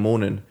early in the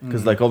morning,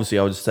 because like obviously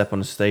I would step on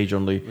the stage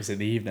only. Was it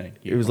the evening?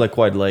 It was like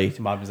quite late.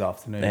 Mine was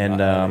afternoon.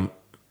 And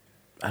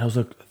I was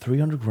like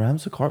 300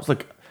 grams of carbs,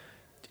 like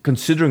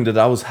considering that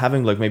I was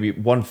having like maybe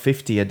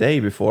 150 a day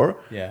before.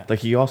 Yeah. Like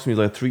he asked me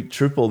like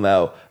triple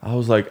now. I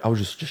was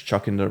just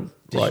chucking the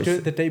Did rice. you do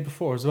it the day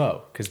before as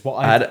well? Because what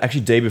I had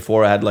actually day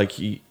before I had like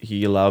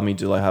he allowed me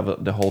to like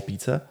have the whole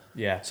pizza.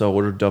 Yeah. So I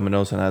ordered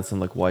Domino's and I had some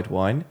like white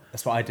wine.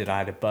 That's what I did. I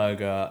had a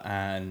burger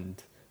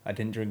and I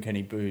didn't drink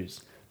any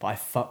booze, but I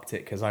fucked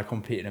it because I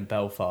competed in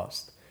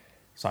Belfast.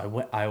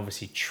 So I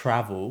obviously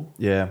travel.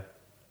 Yeah.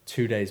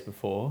 2 days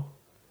before.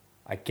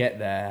 I get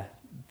there,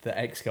 the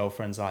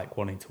ex-girlfriend's like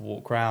wanting to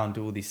walk around,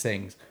 do all these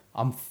things.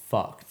 I'm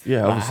fucked.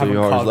 Yeah, like, obviously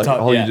you are. Like,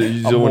 all you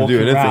I'm don't want to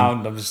do anything.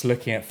 Around, I'm just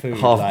looking at food.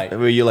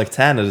 Were you like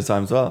tan at the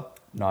time as well?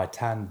 No, I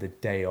tanned the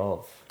day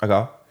of.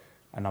 Okay.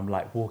 And I'm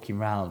like walking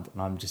around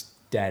and I'm just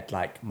dead.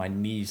 Like my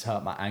knees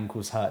hurt, my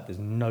ankles hurt. There's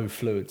no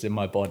fluids in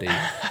my body.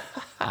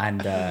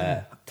 And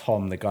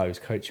Tom, the guy who's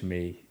coaching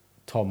me,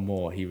 Tom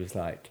Moore, he was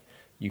like,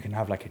 you can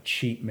have like a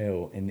cheat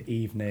meal in the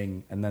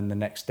evening. And then the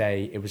next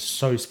day, it was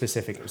so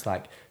specific. It was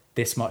like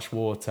this much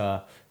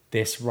water,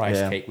 this rice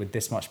cake with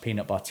this much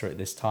peanut butter at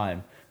this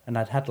time. And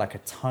I'd had like a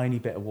tiny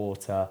bit of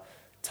water,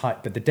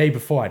 but the day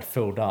before I'd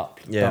filled up,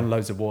 done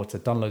loads of water,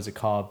 done loads of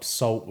carbs,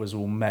 salt was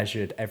all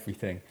measured,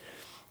 everything.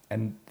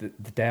 And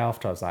the day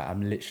after, I was like,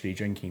 I'm literally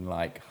drinking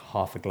like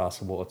half a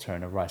glass of water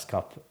and a rice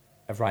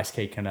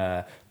cake and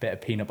a bit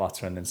of peanut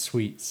butter and then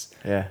sweets.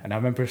 Yeah. And I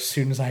remember as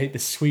soon as I ate the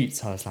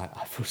sweets, I was like,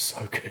 I feel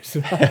so good.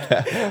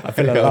 I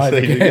feel alive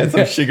again. You get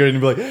some sugar and you'd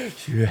be like,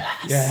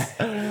 yes.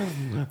 Yeah.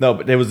 No,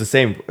 but it was the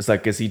same. It's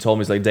like, because he told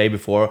me, it's like day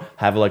before,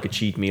 have like a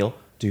cheat meal.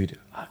 Dude,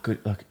 I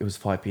could, like, it was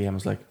 5 p.m. I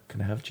was like,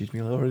 can I have a cheat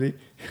meal already?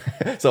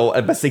 So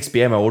at 6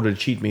 p.m. I ordered a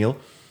cheat meal.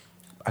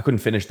 I couldn't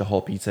finish the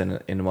whole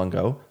pizza in one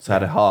go. So I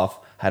had a half,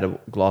 had a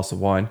glass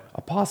of wine.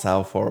 I passed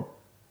out for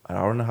an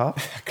hour and a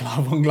half.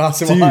 One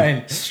glass of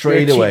wine.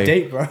 Straight You're a away.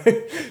 cheap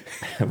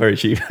date, bro. Very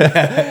cheap.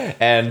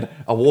 And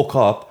I woke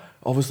up,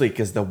 obviously,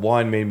 because the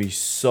wine made me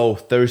so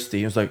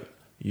thirsty. It was like,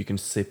 you can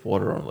sip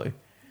water only.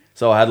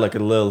 So I had like a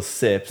little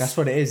sips. That's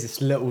what it is,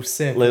 this little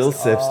sip. Little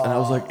sips. And I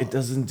was like, it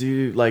doesn't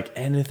do like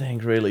anything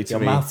really to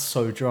me. Your mouth's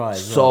so dry.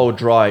 So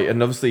dry.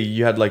 And obviously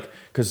you had like,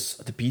 because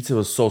the pizza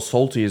was so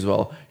salty as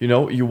well. You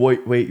know, you're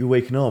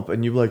waking up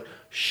and you're like,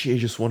 shit, I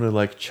just want to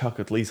like chuck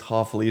at least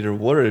half a liter of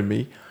water in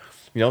me.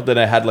 You know, then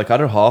I had like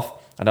other half,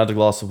 another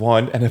glass of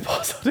wine, and then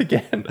passed out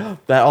again.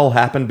 That all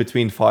happened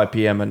between 5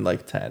 p.m. and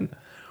like 10.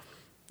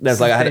 That's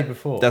like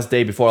that's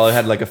day before. I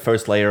had like a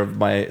first layer of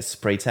my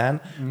spray tan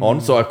on,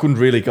 so I couldn't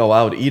really go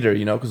out either,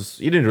 you know, because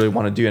you didn't really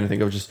want to do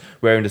anything. I was just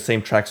wearing the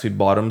same tracksuit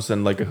bottoms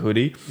and like a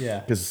hoodie.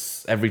 Yeah.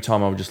 Because every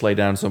time I would just lay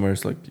down somewhere,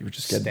 it's like you would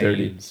just get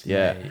dirty.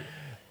 Yeah.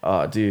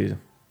 Dude.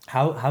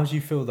 How do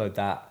you feel though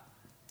that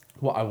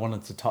what I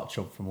wanted to touch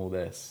on from all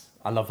this?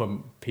 I love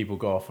when people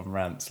go off on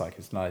rants, like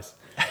it's nice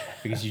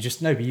because you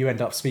just know, but you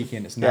end up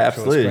speaking. It's natural. Yeah,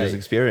 absolutely, It's just great.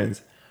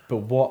 experience. But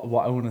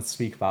what I wanted to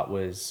speak about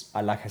was,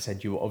 like I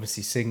said, you were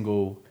obviously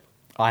single.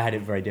 I had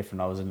it very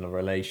different. I was in a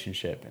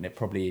relationship, and it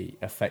probably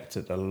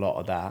affected a lot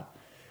of that.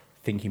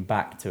 Thinking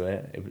back to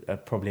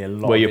it probably a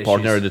lot. Were of your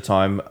partner issues. at the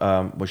time,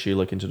 was she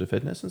looking into the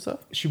fitness and stuff?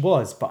 She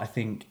was, but I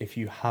think if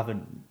you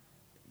haven't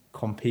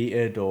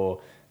competed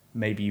or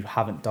maybe you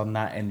haven't done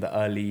that in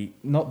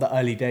not the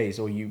early days,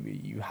 or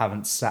you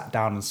haven't sat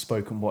down and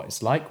spoken what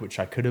it's like, which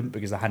I couldn't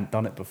because I hadn't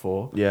done it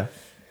before. Yeah.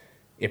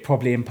 It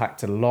probably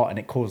impacted a lot and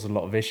it caused a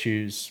lot of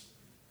issues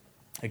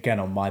again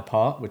on my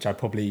part, which a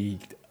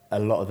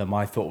lot of them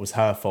I thought was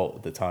her fault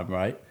at the time,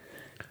 right?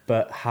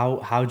 But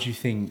how do you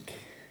think,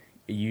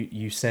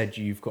 you said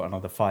you've got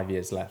another 5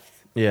 years left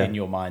in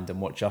your mind,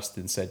 and what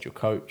Justin said, your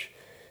coach,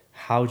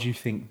 how do you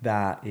think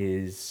that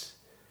is?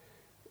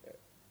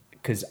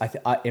 Because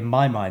in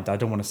my mind, I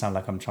don't want to sound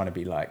like I'm trying to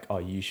be like, oh,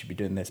 you should be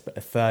doing this, but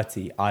at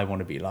 30, I want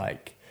to be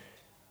like,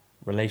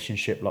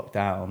 relationship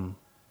lockdown.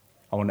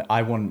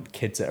 I want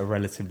kids at a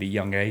relatively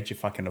young age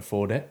if I can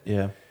afford it.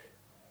 Yeah.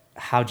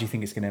 How do you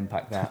think it's going to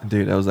impact that?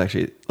 Dude, I was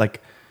actually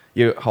like,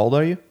 how old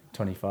are you?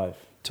 25.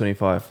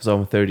 25. So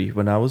I'm 30.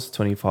 When I was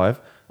 25,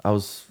 I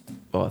was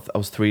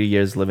 3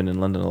 years living in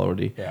London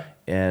already. Yeah.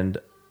 And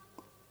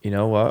you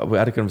know what? We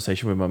had a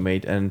conversation with my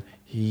mate, and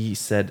he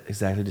said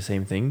exactly the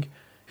same thing.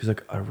 He's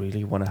like, I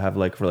really want to have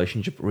like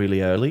relationship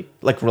really early,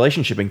 like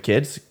relationship and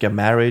kids, get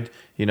married,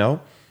 you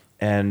know,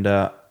 and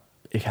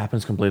it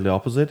happens completely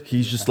opposite.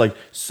 He's just like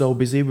so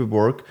busy with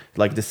work,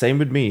 like the same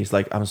with me. It's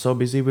like I'm so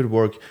busy with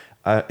work.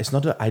 It's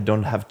not that I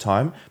don't have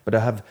time, but I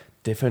have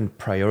different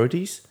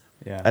priorities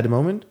at the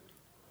moment.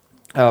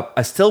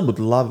 I still would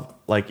love,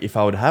 like, if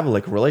I would have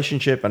like a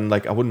relationship, and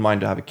like I wouldn't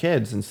mind to have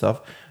kids and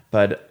stuff,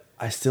 but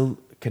I still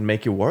can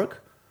make it work.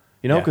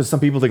 You know, because some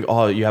people think,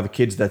 oh, you have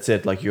kids, that's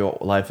it. Like your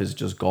life is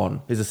just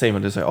gone. It's the same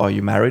when they say, oh,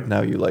 you married,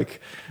 now you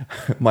like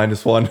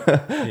 -1.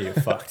 Yeah, you're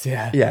fucked.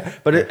 Yeah. Yeah,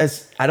 but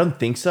I don't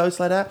think so. It's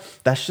like that.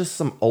 That's just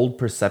some old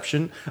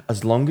perception.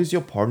 As long as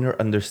your partner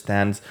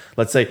understands,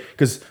 let's say,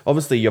 because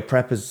obviously your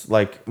prep is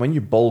like when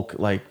you bulk,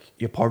 like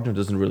your partner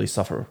doesn't really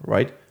suffer,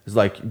 right? It's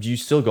like you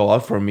still go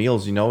out for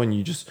meals, you know, and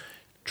you just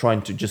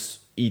trying to just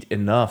eat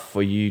enough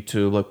for you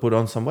to like put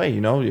on some weight,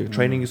 you know. Your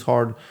training is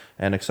hard,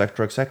 and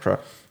etc etc.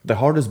 The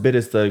hardest bit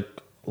is the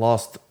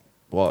last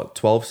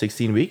 12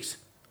 16 weeks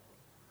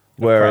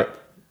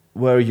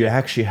where you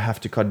actually have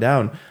to cut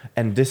down.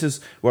 And this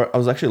is where I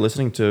was actually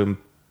listening to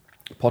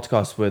a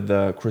podcast with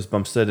Chris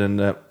Bumstead,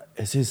 and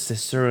is his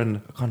sister,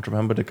 and I can't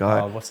remember the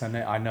guy. Oh, what's her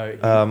name? I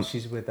know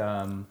she's with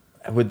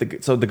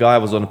so the guy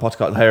was on a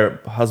podcast, her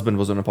husband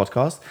was on a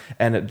podcast,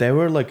 and they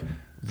were like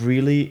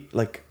really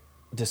like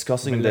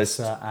discussing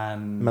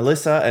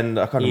Melissa and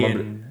I can't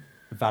remember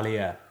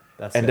Valier.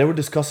 They were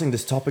discussing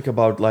this topic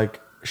about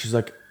like, she's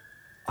like,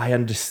 I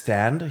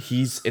understand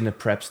he's in a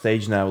prep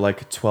stage now,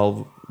 like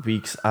 12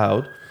 weeks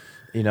out,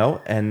 you know,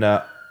 and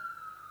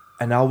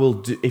I will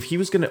do, if he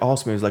was going to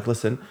ask me, he was like,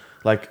 listen,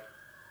 like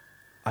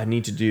I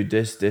need to do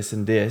this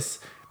and this,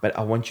 but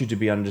I want you to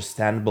be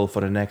understandable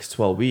for the next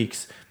 12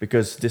 weeks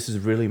because this is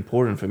really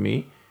important for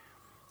me,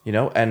 you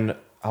know, and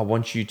I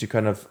want you to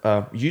kind of,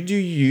 you do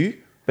you,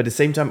 but at the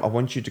same time, I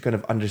want you to kind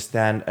of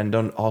understand and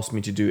don't ask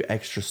me to do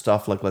extra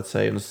stuff, like let's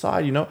say on the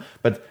side, you know,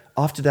 but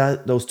after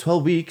that, those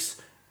 12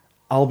 weeks,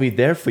 I'll be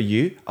there for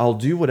you. I'll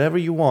do whatever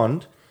you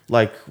want.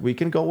 Like we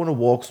can go on a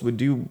walks, we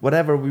do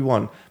whatever we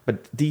want. But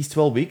these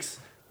 12 weeks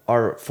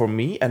are for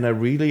me, and I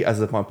really, as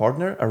my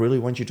partner, I really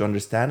want you to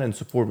understand and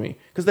support me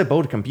because they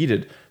both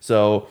competed.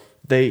 So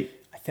they,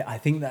 I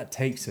think that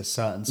takes a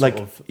certain sort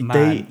of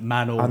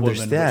man or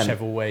woman,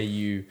 whichever way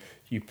you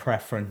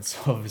preference,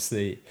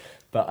 obviously.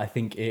 But I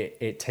think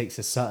it takes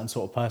a certain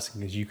sort of person,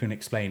 because you can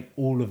explain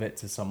all of it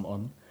to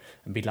someone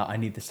and be like, I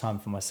need this time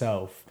for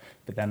myself.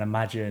 But then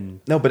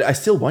imagine... No, but I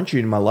still want you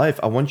in my life.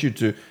 I want you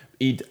to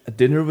eat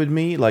dinner with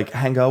me, like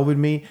hang out with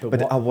me. But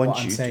what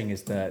I'm saying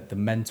is the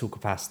mental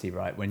capacity,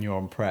 right? When you're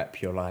on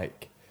prep, you're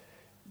like,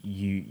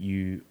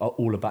 you are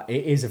all about...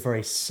 It is a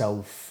very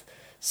self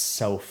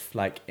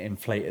like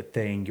inflated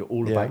thing. You're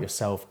all about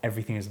yourself.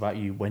 Everything is about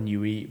you. When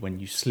you eat,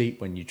 when you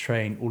sleep, when you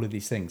train, all of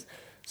these things.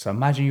 So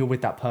imagine you're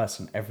with that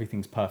person.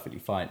 Everything's perfectly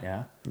fine,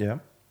 yeah? Yeah.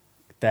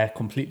 They're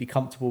completely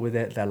comfortable with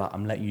it. They're like,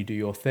 I'm letting you do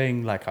your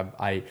thing. Like,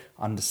 I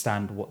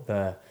understand what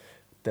the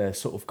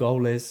sort of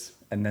goal is.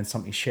 And then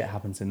something shit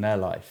happens in their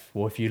life.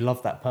 Well, if you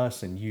love that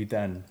person, you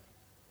then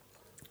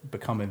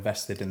become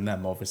invested in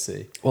them,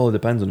 obviously. Well, it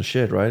depends on the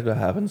shit, right? That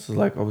happens.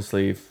 Like,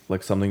 obviously, if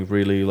like something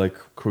really like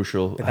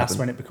crucial But that's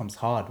when it becomes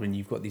hard, when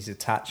you've got these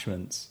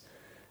attachments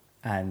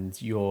and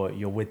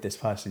you're with this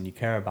person you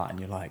care about, and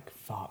you're like,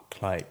 fuck,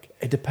 like...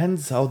 It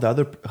depends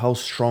how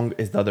strong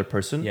is the other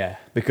person. Yeah.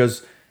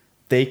 Because...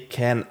 they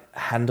can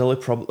handle it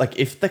like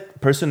if the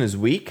person is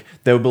weak,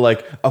 they'll be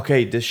like,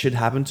 okay, this should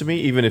happen to me,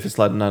 even if it's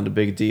like not a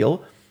big deal,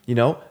 you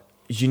know,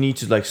 you need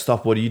to like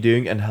stop what are you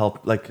doing and help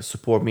like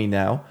support me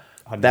now.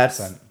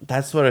 100%.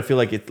 That's what I feel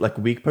like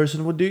a weak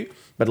person would do.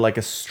 But like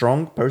a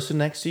strong person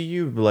next to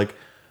you would be like,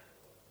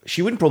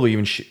 she wouldn't probably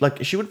even she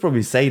would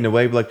probably say in a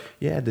way like,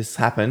 yeah, this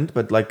happened,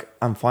 but like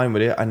I'm fine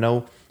with it. I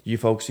know you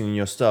focusing on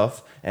your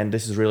stuff and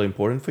this is really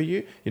important for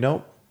you. You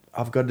know,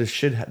 I've got this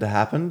shit that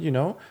happened, you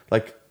know,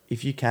 like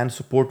if you can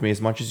support me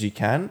as much as you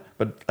can,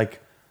 but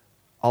like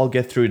I'll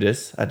get through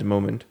this at the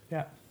moment.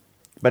 Yeah.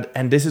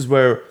 And this is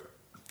where,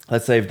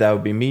 let's say if that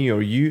would be me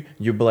or you,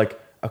 you'd be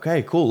like,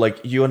 okay, cool. Like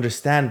you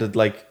understand that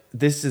like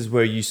this is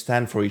where you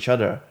stand for each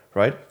other,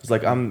 right? It's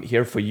like I'm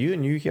here for you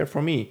and you here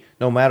for me,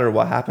 no matter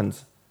what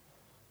happens.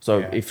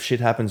 So if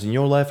shit happens in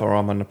your life or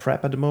I'm on a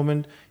prep at the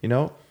moment, you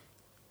know,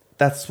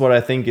 that's what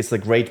I think is a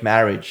great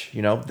marriage.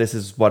 You know, this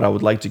is what I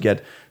would like to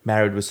get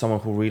married with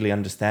someone who really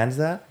understands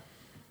that.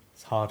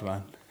 It's hard,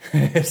 man.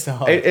 It's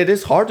hard. It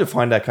is hard to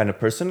find that kind of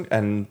person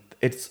and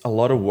it's a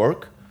lot of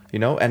work, you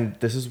know, and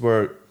this is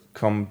where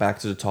come back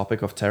to the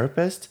topic of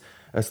therapist.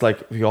 It's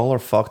like we all are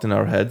fucked in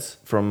our heads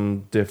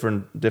from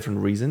different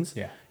reasons,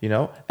 you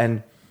know,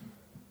 and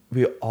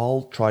we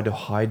all try to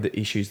hide the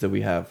issues that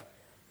we have.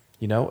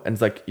 You know, and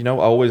it's like, you know,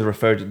 I always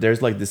refer to,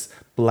 there's like this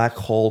black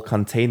hole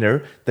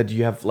container that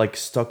you have like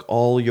stuck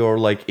all your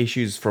like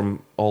issues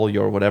from all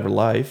your whatever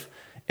life.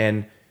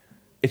 And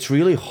it's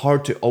really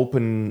hard to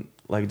open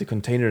like the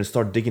container and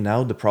start digging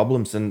out the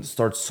problems and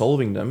start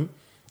solving them.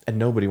 And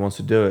nobody wants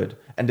to do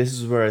it. And this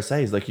is where I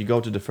say, is like you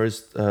go to the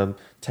first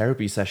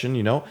therapy session,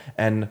 you know,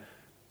 and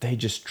they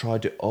just try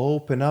to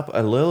open up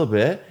a little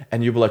bit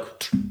and you'll be like,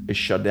 it's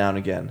shut down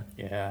again.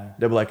 Yeah.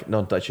 They'll be like,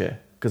 don't touch it.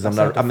 Because I'm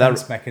not.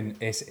 not.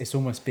 It's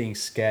almost being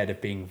scared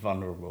of being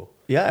vulnerable.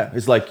 Yeah,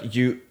 it's like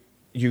you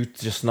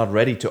just not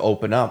ready to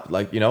open up,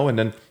 like, you know. And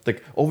then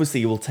like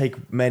obviously it will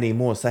take many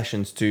more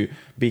sessions to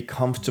be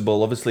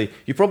comfortable. Obviously,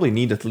 you probably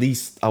need at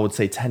least, I would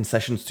say, 10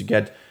 sessions to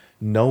get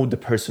know the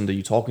person that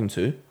you're talking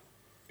to.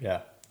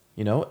 Yeah.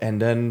 You know,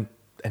 and then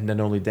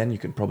only then you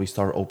can probably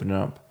start opening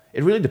up.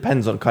 It really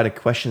depends on kind of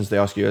questions they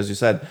ask you, as you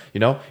said. You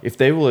know, if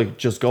they will like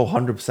just go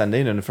 100%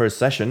 in the first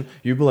session,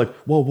 you'd be like,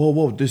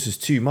 whoa, this is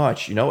too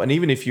much, you know. And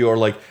even if you're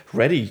like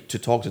ready to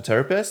talk to a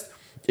therapist,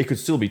 it could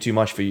still be too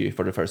much for you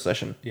for the first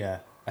session. Yeah,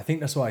 I think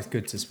that's why it's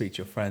good to speak to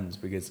your friends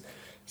because,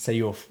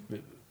 say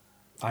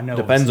I know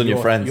depends on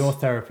your friends. Your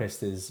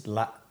therapist is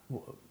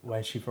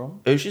where's she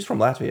from? Oh, she's from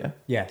Latvia.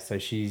 Yeah, so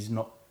she's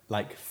not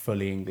like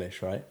fully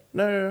English, right?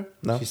 No.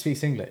 She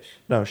speaks English.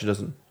 No, she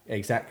doesn't.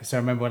 Exactly. So I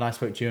remember when I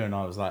spoke to you and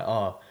I was like,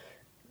 oh,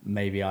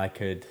 maybe I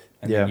could,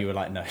 and then you were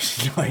like, no,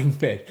 she's not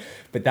English.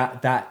 But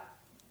that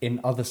in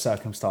other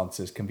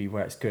circumstances can be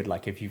where it's good.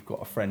 Like if you've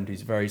got a friend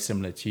who's very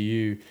similar to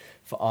you.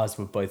 For us,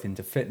 we're both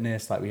into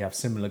fitness. Like we have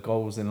similar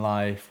goals in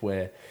life.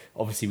 Where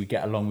obviously we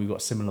get along. We've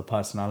got similar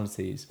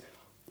personalities.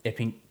 It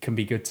can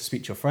be good to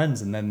speak to your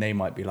friends, and then they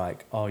might be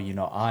like, oh, you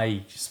know,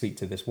 I speak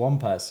to this one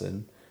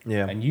person,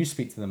 and you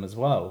speak to them as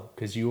well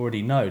because you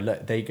already know.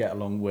 Look, they get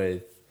along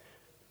with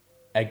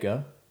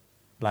Edgar.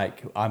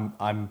 Like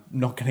I'm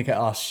not going to get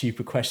asked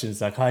stupid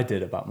questions like I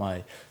did about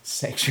my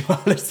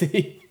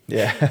sexuality.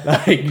 Yeah.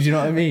 Like, do you know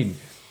what I mean?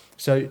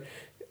 So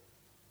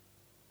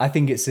I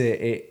think it's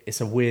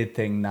a weird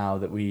thing now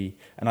that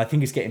and I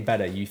think it's getting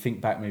better. You think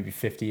back maybe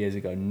 50 years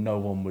ago, no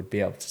one would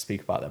be able to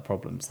speak about their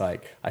problems.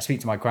 Like I speak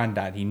to my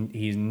granddad,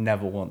 he's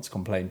never once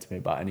complained to me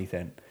about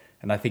anything.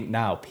 And I think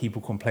now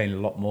people complain a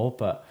lot more,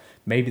 but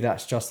maybe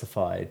that's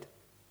justified.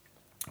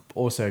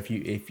 Also,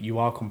 if you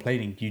are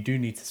complaining, you do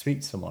need to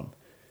speak to someone.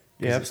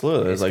 Yeah,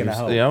 absolutely. It's like,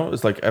 you know,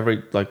 it's like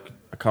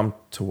I come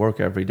to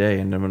work every day,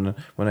 and then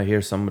when I hear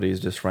somebody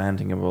is just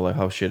ranting about like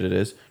how shit it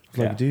is, it's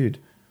like, dude,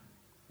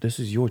 this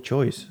is your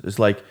choice. It's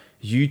like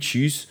you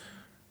choose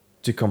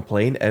to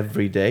complain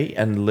every day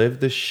and live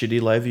the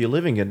shitty life you're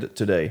living in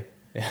today.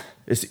 Yeah,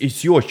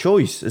 it's your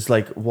choice. It's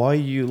like, why are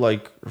you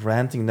like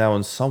ranting now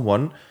on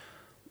someone?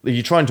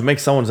 You're trying to make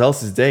someone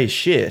else's day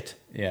shit.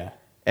 Yeah,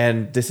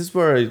 and this is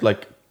where I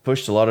like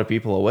pushed a lot of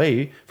people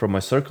away from my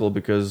circle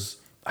because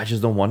I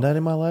just don't want that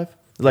in my life.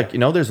 Like, you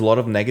know, there's a lot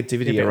of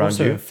negativity around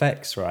also you.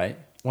 Affects, right?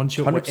 Once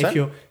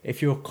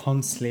if you're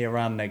constantly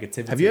around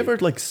negativity. Have you ever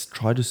like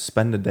tried to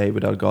spend a day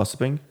without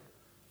gossiping?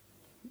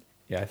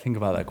 Yeah, I think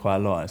about that quite a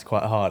lot. It's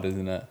quite hard,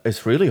 isn't it?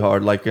 It's really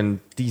hard. Like in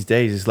these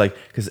days, it's like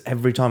because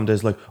every time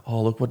there's like,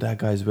 oh, look what that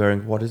guy's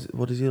wearing. What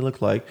does he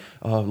look like?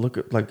 Look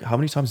at like how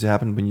many times it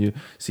happened when you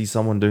see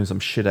someone doing some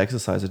shit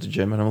exercise at the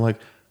gym, and I'm like,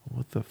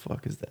 what the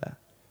fuck is that?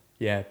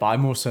 Yeah, but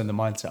I'm also in the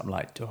mindset. I'm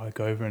like, do I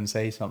go over and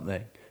say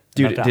something?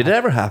 Dude, did it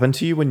ever happen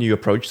to you when you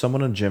approach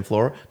someone on the gym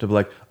floor to be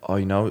like, oh,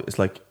 you know, it's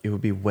like, it would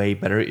be way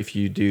better if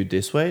you do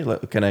this way.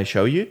 Like, can I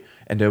show you?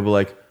 And they'll be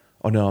like,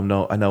 oh,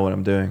 no, I know what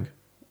I'm doing.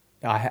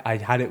 I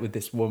had it with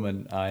this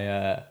woman.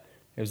 It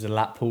was a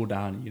lat pull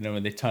down, you know,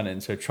 when they turn it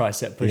into a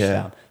tricep push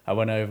down. I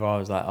went over, I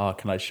was like, oh,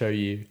 can I show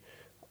you?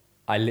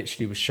 I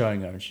literally was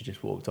showing her and she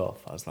just walked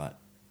off. I was like,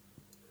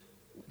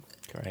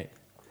 great.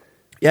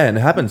 Yeah, and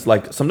it happens.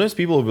 Like, sometimes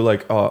people will be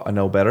like, oh, I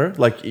know better.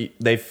 Like,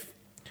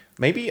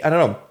 maybe, I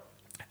don't know.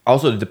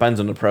 Also, it depends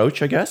on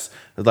approach, I guess.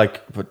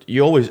 Like, but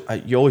you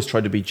always try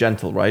to be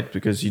gentle, right?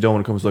 Because you don't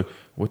want to come like,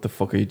 what the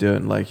fuck are you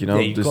doing? Like, you know,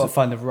 you've got to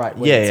find the right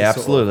way. Yeah, to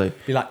absolutely. Sort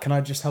of be like, can I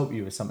just help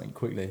you with something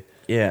quickly?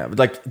 Yeah, but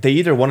like they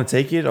either want to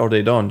take it or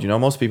they don't. You know,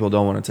 most people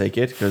don't want to take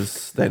it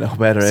because they know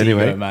better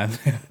anyway. Ego, man.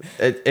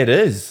 It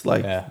is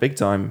like big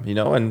time, you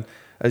know. And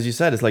as you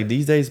said, it's like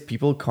these days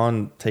people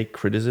can't take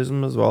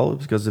criticism as well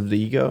because of the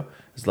ego.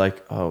 It's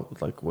like, oh,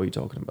 like what are you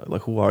talking about?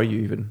 Like, who are you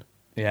even?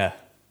 Yeah,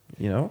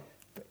 you know.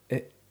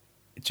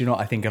 Do you know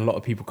what? I think a lot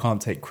of people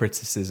can't take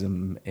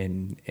criticism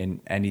in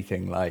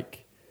anything,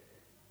 like,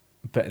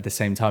 but at the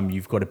same time,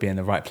 you've got to be in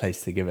the right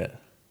place to give it.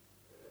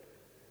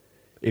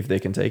 If they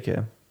can take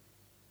it.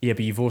 Yeah,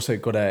 but you've also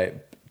got to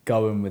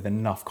go in with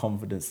enough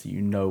confidence that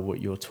you know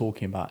what you're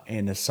talking about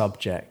in a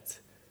subject.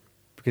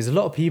 Because a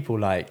lot of people,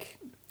 like,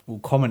 will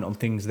comment on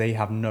things they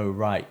have no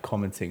right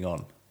commenting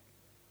on.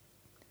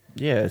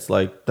 Yeah, it's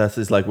like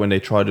that's like when they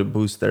try to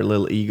boost their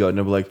little ego and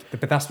they're like,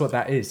 but that's what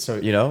that is. So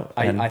you know,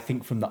 I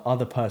think from the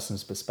other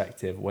person's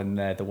perspective, when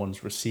they're the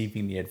ones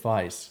receiving the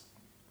advice,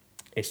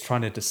 it's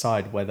trying to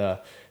decide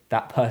whether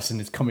that person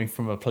is coming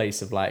from a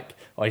place of like,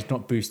 oh, he's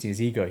not boosting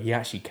his ego, he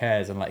actually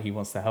cares and like he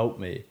wants to help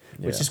me,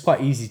 which is quite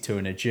easy to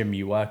in a gym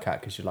you work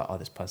at because you're like, oh,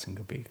 this person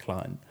could be a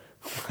client.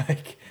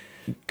 Like,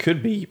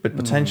 could be, but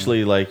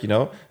potentially like, you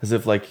know, as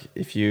if like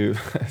if you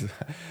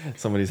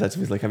somebody said to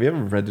me, like, have you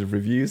ever read the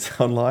reviews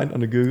online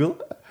on the Google?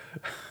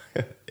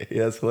 He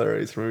has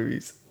hilarious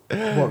reviews.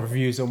 What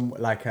reviews on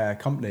like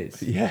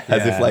companies? Yeah,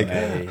 as if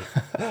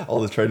like all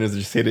the trainers are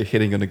just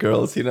hitting on the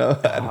girls, you know.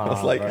 And I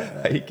was like,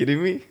 right. Are you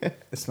kidding me?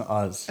 It's not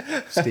us,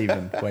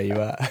 Stephen. Where you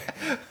at?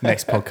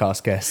 Next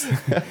podcast guest.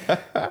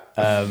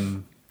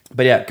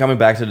 But yeah, coming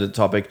back to the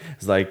topic,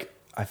 it's like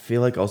I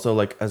feel like also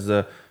like as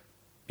the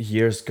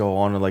years go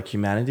on, like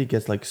humanity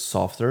gets like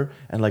softer,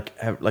 and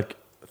like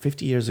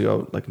 50 years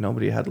ago, like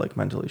nobody had like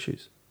mental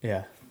issues.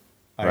 Yeah,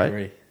 I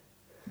agree.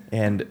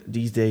 And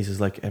these days is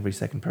like every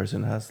second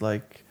person has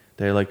like,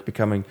 they're like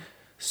becoming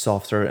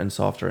softer and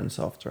softer and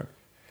softer.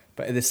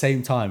 But at the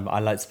same time, I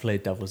like to play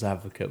devil's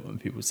advocate when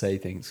people say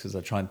things because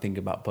I try and think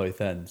about both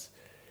ends.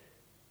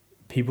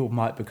 People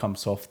might become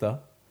softer,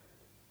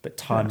 but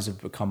times have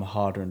become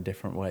harder in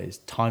different ways.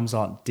 Times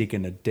aren't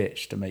digging a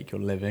ditch to make your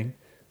living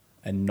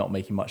and not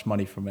making much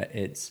money from it.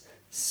 It's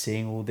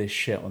seeing all this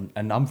shit on,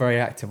 and I'm very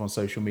active on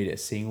social media,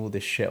 seeing all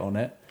this shit on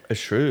it. It's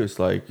true. It's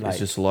like it's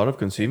just a lot of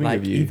consuming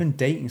of you. Even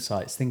dating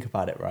sites, think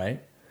about it,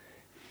 right?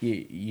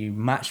 You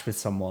match with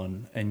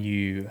someone and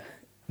you,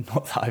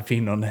 not that I've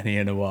been on any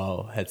in a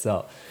while, heads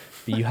up,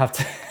 but you have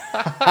to,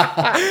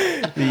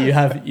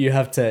 you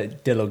have to,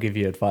 Dill will give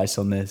you advice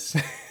on this.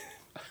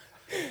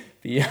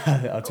 But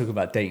yeah, I'll talk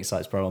about dating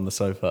sites, bro, on the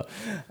sofa.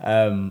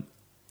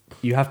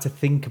 You have to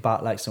think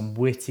about like some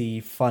witty,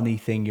 funny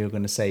thing you're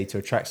going to say to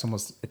attract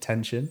someone's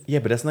attention. Yeah,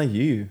 but that's not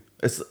you.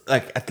 It's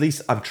like, at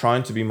least I'm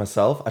trying to be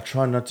myself. I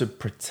try not to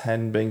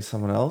pretend being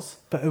someone else.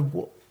 But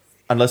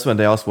unless when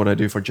they ask what I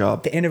do for a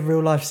job. In a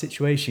real life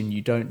situation,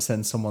 you don't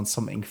send someone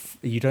something,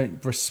 you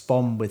don't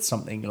respond with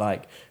something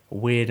like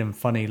weird and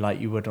funny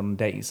like you would on a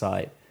dating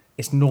site.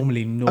 It's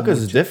normally normal.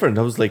 Because it's different.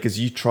 I was like, because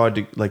you tried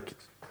to, like,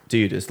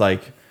 dude, it's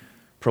like,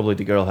 probably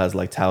the girl has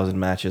like 1,000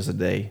 matches a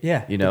day.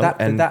 Yeah. You know, that's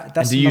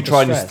and do you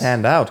try to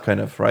stand out kind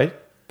of, right?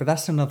 But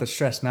that's another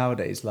stress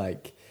nowadays.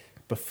 Like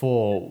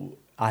before,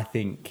 I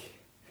think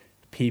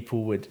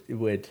people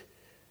would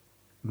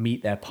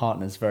meet their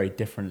partners very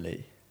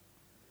differently.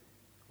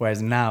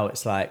 Whereas now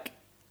it's like,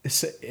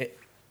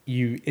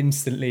 you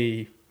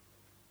instantly,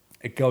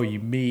 a girl you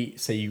meet,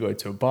 say you go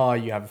to a bar,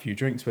 you have a few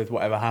drinks with,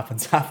 whatever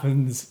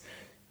happens.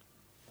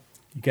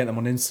 You get them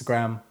on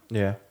Instagram.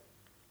 Yeah.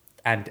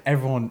 And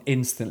everyone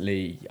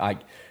instantly,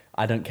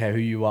 I don't care who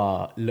you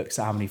are, looks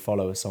at how many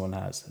followers someone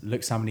has,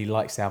 looks how many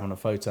likes they have on a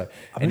photo.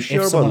 And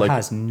if someone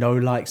has no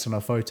likes on a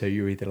photo,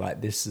 you're either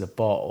like, this is a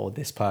bot, or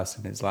this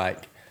person is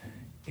like,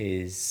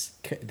 there's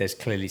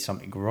clearly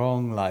something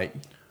wrong. Like,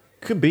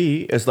 could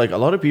be. It's like a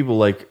lot of people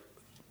like,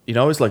 you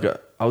know, it's like,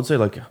 I would say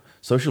like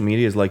social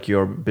media is like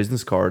your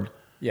business card.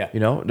 Yeah. You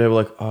know, they were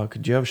like, oh,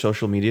 could you have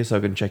social media so I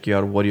can check you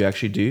out what you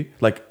actually do?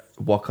 Like,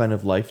 what kind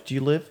of life do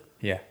you live?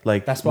 Yeah,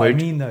 like that's what I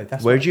mean though.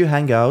 Where do you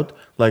hang out?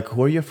 Like,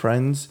 who are your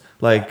friends?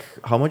 Like,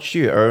 how much do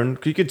you earn?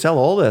 You could tell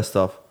all that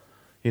stuff,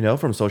 you know,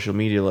 from social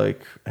media.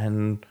 Like,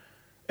 and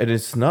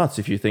it's nuts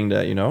if you think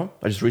that, you know.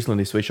 I just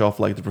recently switched off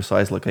like the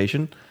precise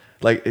location.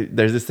 Like,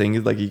 there's this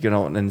thing like you can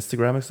on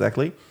Instagram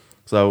exactly.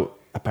 So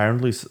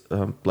apparently,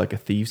 like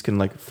thieves can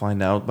like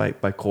find out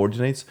by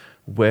coordinates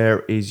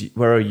where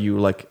are you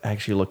like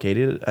actually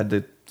located at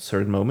the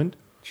certain moment.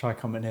 Try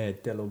coming here,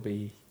 Dill will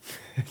be.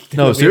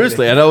 No,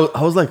 seriously, and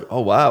I was like,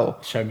 oh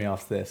wow, show me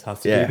after this how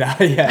to do that.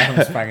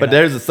 Yeah, but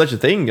there's such a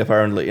thing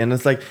apparently, and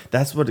it's like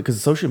that's what,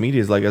 because social media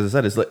is like, as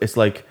I said, it's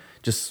like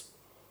just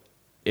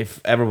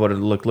if everybody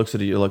looks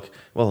at you like,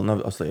 well, no,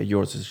 obviously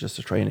yours is just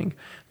a training,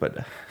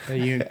 but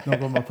you not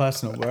got my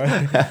personal, bro.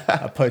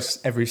 I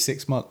post every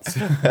 6 months,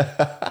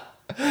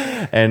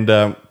 and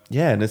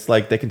yeah, and it's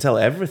like they can tell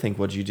everything,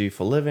 what you do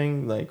for a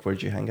living, like where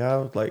do you hang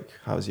out, like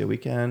how's your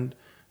weekend,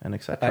 and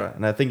etc.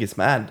 And I think it's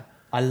mad.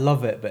 I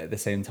love it, but at the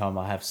same time,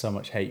 I have so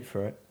much hate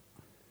for it.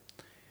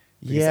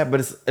 Yeah, but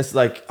it's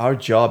like our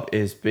job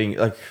is being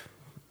like,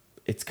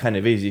 it's kind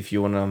of easy if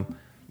you want to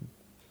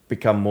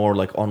become more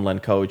like online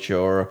coach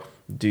or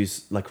do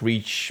like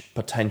reach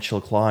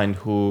potential client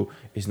who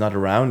is not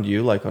around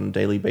you like on a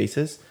daily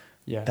basis.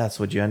 Yeah. That's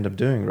what you end up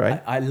doing,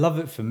 right? I love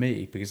it for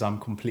me because I'm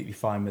completely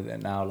fine with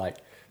it now. Like,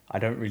 I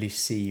don't really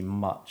see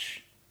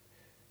much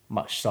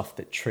stuff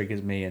that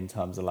triggers me in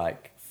terms of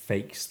like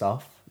fake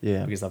stuff.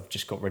 Yeah. Because I've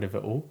just got rid of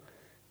it all.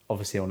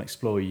 Obviously on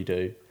Explore you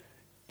do,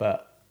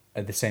 but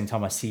at the same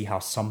time I see how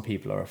some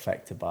people are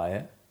affected by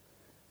it.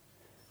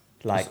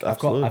 Like I've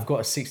got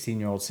a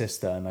 16-year-old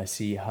sister, and I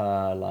see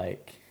her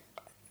like,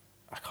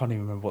 I can't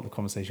even remember what the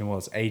conversation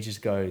was. Ages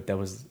ago, there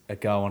was a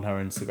girl on her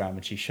Instagram,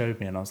 and she showed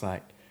me, and I was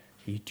like,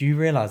 "Do you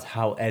realize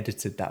how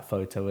edited that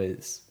photo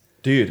is?"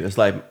 Dude, it's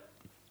like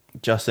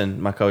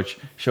Justin, my coach,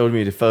 showed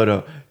me the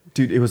photo.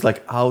 Dude, it was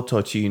like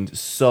auto-tuned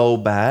so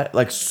bad,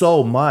 like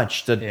so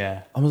much that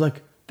Yeah. I was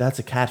like, "That's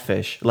a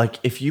catfish." Like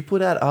if you put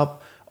that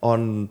up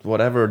on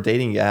whatever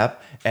dating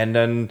app, and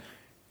then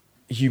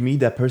you meet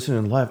that person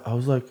in life, I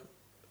was like,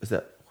 "Is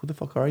that who the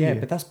fuck are you?" Yeah,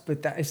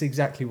 but that is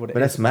exactly what it is. But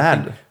that's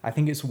mad. I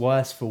think it's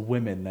worse for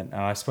women than,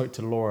 and I spoke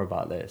to Laura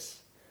about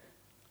this.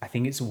 I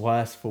think it's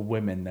worse for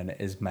women than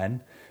it is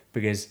men,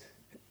 because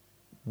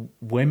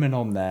women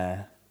on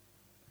there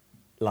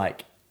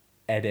like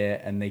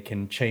edit and they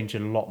can change a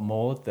lot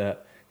more.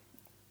 That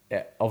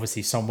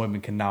obviously some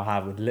women can now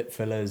have with lip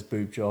fillers,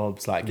 boob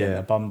jobs, like getting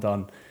their bum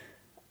done,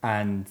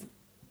 and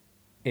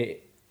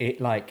it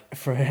like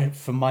for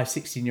my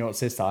 16-year-old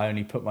sister, I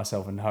only put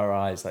myself in her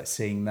eyes, like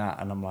seeing that,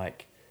 and I'm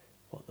like,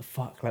 what the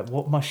fuck? Like,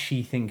 what must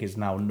she think is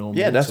now normal?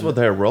 Yeah, that's what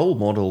their role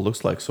model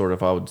looks like, sort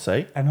of, I would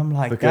say. And I'm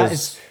like,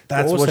 because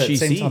that's what she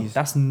sees.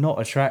 That's not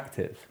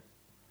attractive.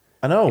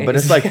 I know, but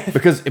it's like,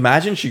 because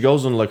imagine she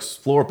goes on like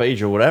Explore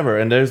page or whatever,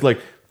 and there's like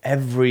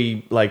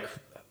every, like,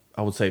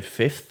 I would say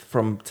 5th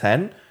from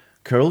 10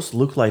 girls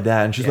look like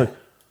that, and she's like,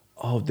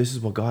 oh, this is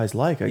what guys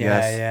like, I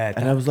guess. Yeah.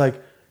 And I was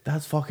like,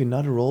 that's fucking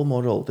not a role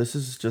model. This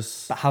is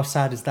just... But how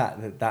sad is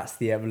that that's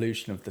the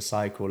evolution of the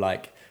cycle?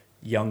 Like,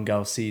 young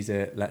girl sees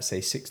it, let's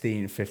say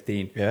 16,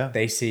 15. Yeah.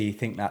 They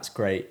think that's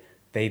great.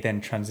 They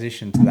then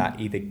transition to that,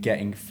 either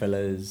getting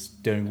fillers,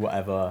 doing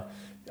whatever.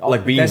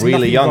 Like being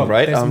really young,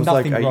 right? There's I was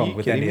nothing like, wrong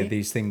with any me? of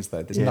these things,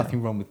 though. There's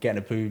nothing wrong with getting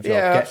a boob job.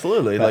 Yeah,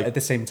 absolutely. But like, at the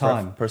same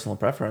time, personal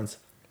preference.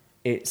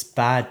 It's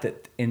bad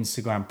that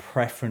Instagram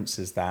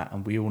preferences that,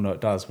 and we all know it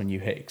does when you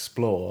hit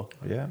Explore.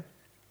 Yeah.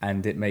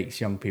 And it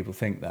makes young people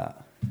think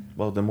that.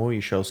 Well, the more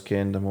you show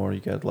skin, the more you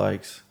get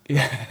likes.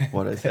 Yeah.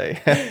 What I say.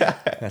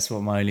 That's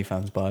what my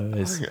OnlyFans bio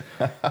is.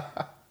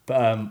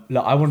 But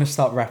look, I want to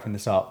start wrapping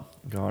this up.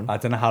 Go on. I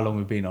don't know how long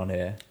we've been on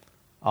here.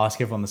 I'll ask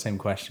everyone the same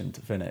question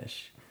to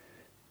finish.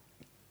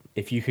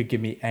 If you could give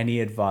me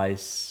any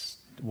advice,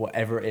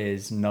 whatever it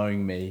is,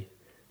 knowing me,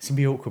 it's going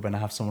to be awkward when I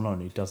have someone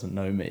on who doesn't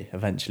know me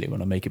eventually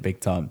when I make it big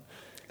time.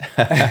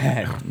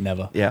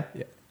 Never. Yeah.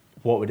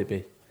 What would it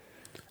be?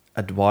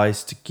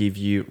 Advice to give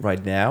you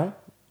right now?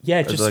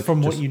 Yeah, just like,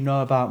 from what you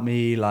know about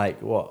me,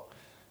 like what?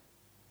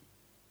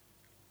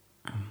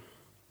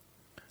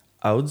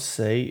 I would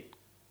say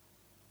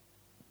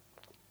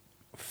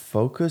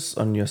focus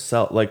on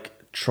yourself.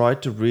 Like, try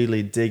to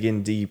really dig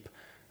in deep.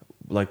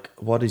 Like,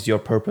 what is your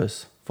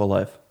purpose for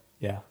life?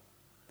 Yeah.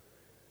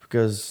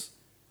 Because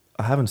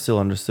I haven't still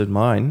understood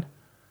mine.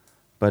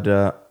 But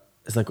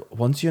it's like,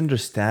 once you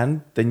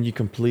understand, then you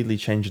completely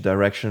change the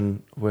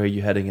direction where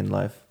you're heading in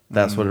life.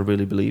 That's what I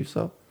really believe.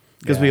 So,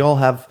 because we all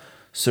have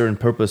certain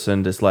purpose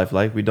in this life.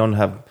 Like, we don't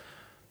have,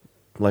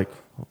 like,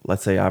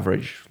 let's say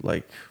average,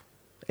 like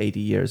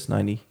 80 years,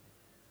 90,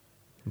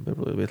 a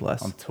little bit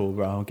less. I'm tall,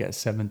 bro. I'll get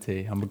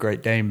 70. I'm a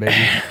Great Dane, baby.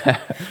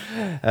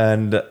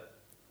 And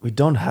we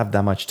don't have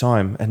that much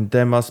time, and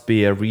there must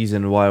be a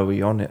reason why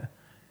we're on it,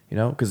 you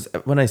know? Because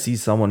when I see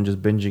someone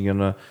just binging on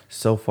a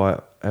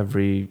sofa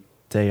every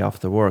day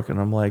after work,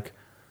 and I'm like,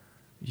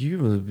 you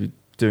will be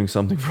doing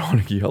something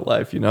wrong in your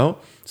life, you know?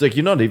 It's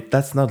like,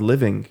 that's not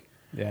living.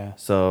 Yeah.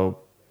 So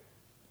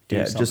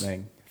Do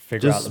something.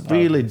 Figure out the purpose.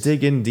 Really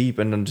dig in deep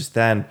and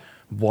understand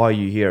why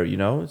you're here, you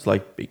know? It's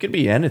like, it could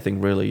be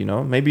anything really, you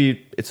know?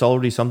 Maybe it's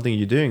already something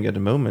you're doing at the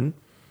moment.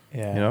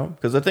 Yeah. You know?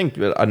 Because I think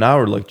an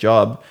hour like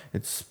job,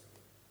 it's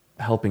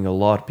helping a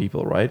lot of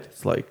people, right?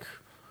 It's like,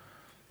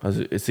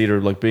 it's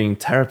either like being a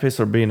therapist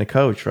or being a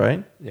coach,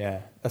 right?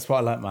 Yeah. That's what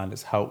I like, man.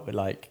 It's help with,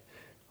 like,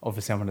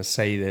 obviously I'm going to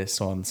say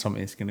this on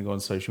something that's going to go on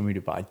social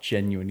media, but I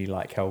genuinely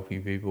like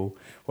helping people,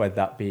 whether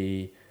that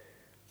be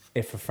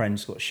if a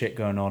friend's got shit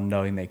going on,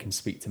 knowing they can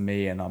speak to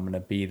me and I'm going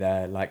to be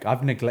there. Like,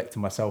 I've neglected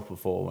myself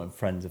before when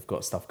friends have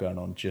got stuff going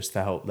on just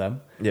to help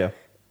them. Yeah.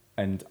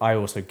 And I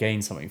also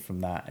gained something from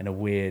that in a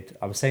weird...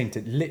 I was saying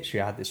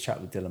literally, I had this chat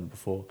with Dylan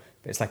before,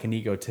 but it's like an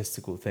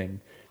egotistical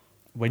thing.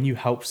 When you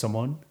help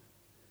someone,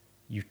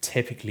 you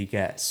typically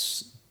get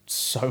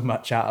so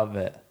much out of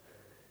it.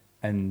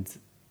 And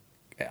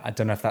I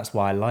don't know if that's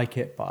why I like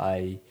it, but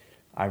I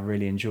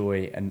really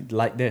enjoy... And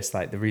like this,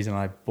 like the reason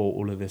I bought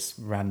all of this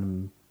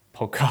random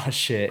podcast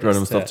shit.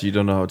 Random stuff that you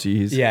don't know how to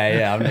use.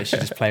 Yeah. I'm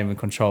literally just playing with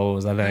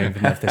controls. I don't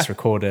even know if this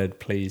recorded,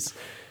 please.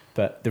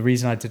 But the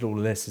reason I did all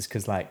of this is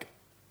because like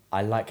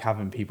I like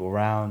having people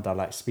around. I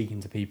like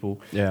speaking to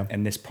people. Yeah.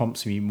 And this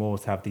prompts me more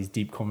to have these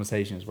deep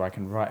conversations where I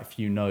can write a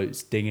few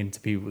notes, dig into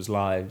people's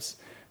lives.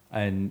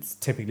 And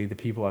typically the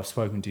people I've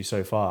spoken to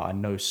so far, I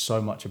know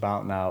so much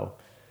about now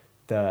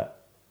that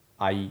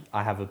I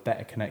have a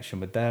better connection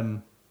with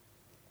them.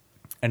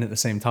 And at the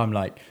same time,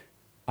 like,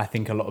 I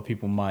think a lot of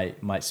people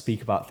might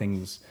speak about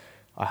things,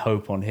 I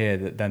hope, on here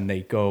that then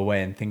they go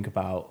away and think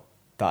about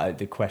that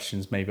the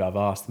questions maybe I've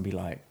asked and be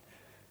like,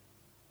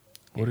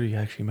 what did he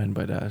actually meant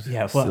by that?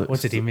 Yeah,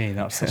 what did he mean?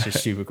 That was such a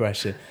stupid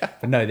question.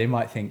 But no, they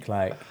might think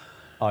like,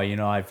 oh, you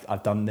know,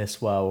 I've done this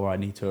well, or I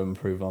need to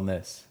improve on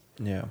this.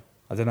 Yeah.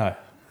 I don't know.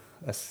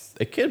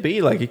 It could be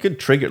like, it could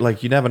trigger,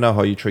 like, you never know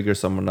how you trigger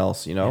someone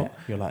else, you know? Yeah,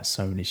 you're like,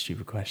 so many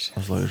stupid questions. I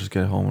was like, I just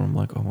get home and I'm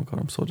like, oh my God,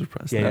 I'm so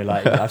depressed. Yeah, you're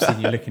like, I've seen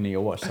you looking at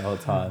your watch the whole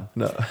time.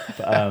 No.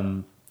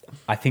 But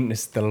I think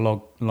this is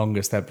the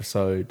longest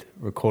episode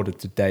recorded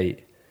to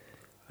date.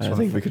 I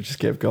think we could just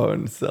keep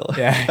going still.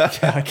 Yeah,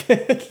 I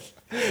could.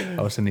 I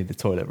also need the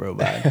toilet real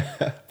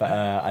bad. But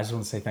I just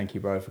want to say thank you,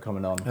 bro, for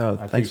coming on. Oh,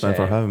 thanks, man,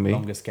 for having me.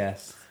 Longest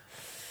guest.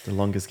 The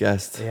longest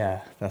guest.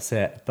 Yeah, that's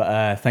it.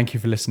 But thank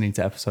you for listening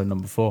to episode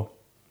number 4.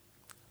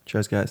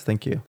 Cheers, guys.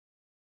 Thank you.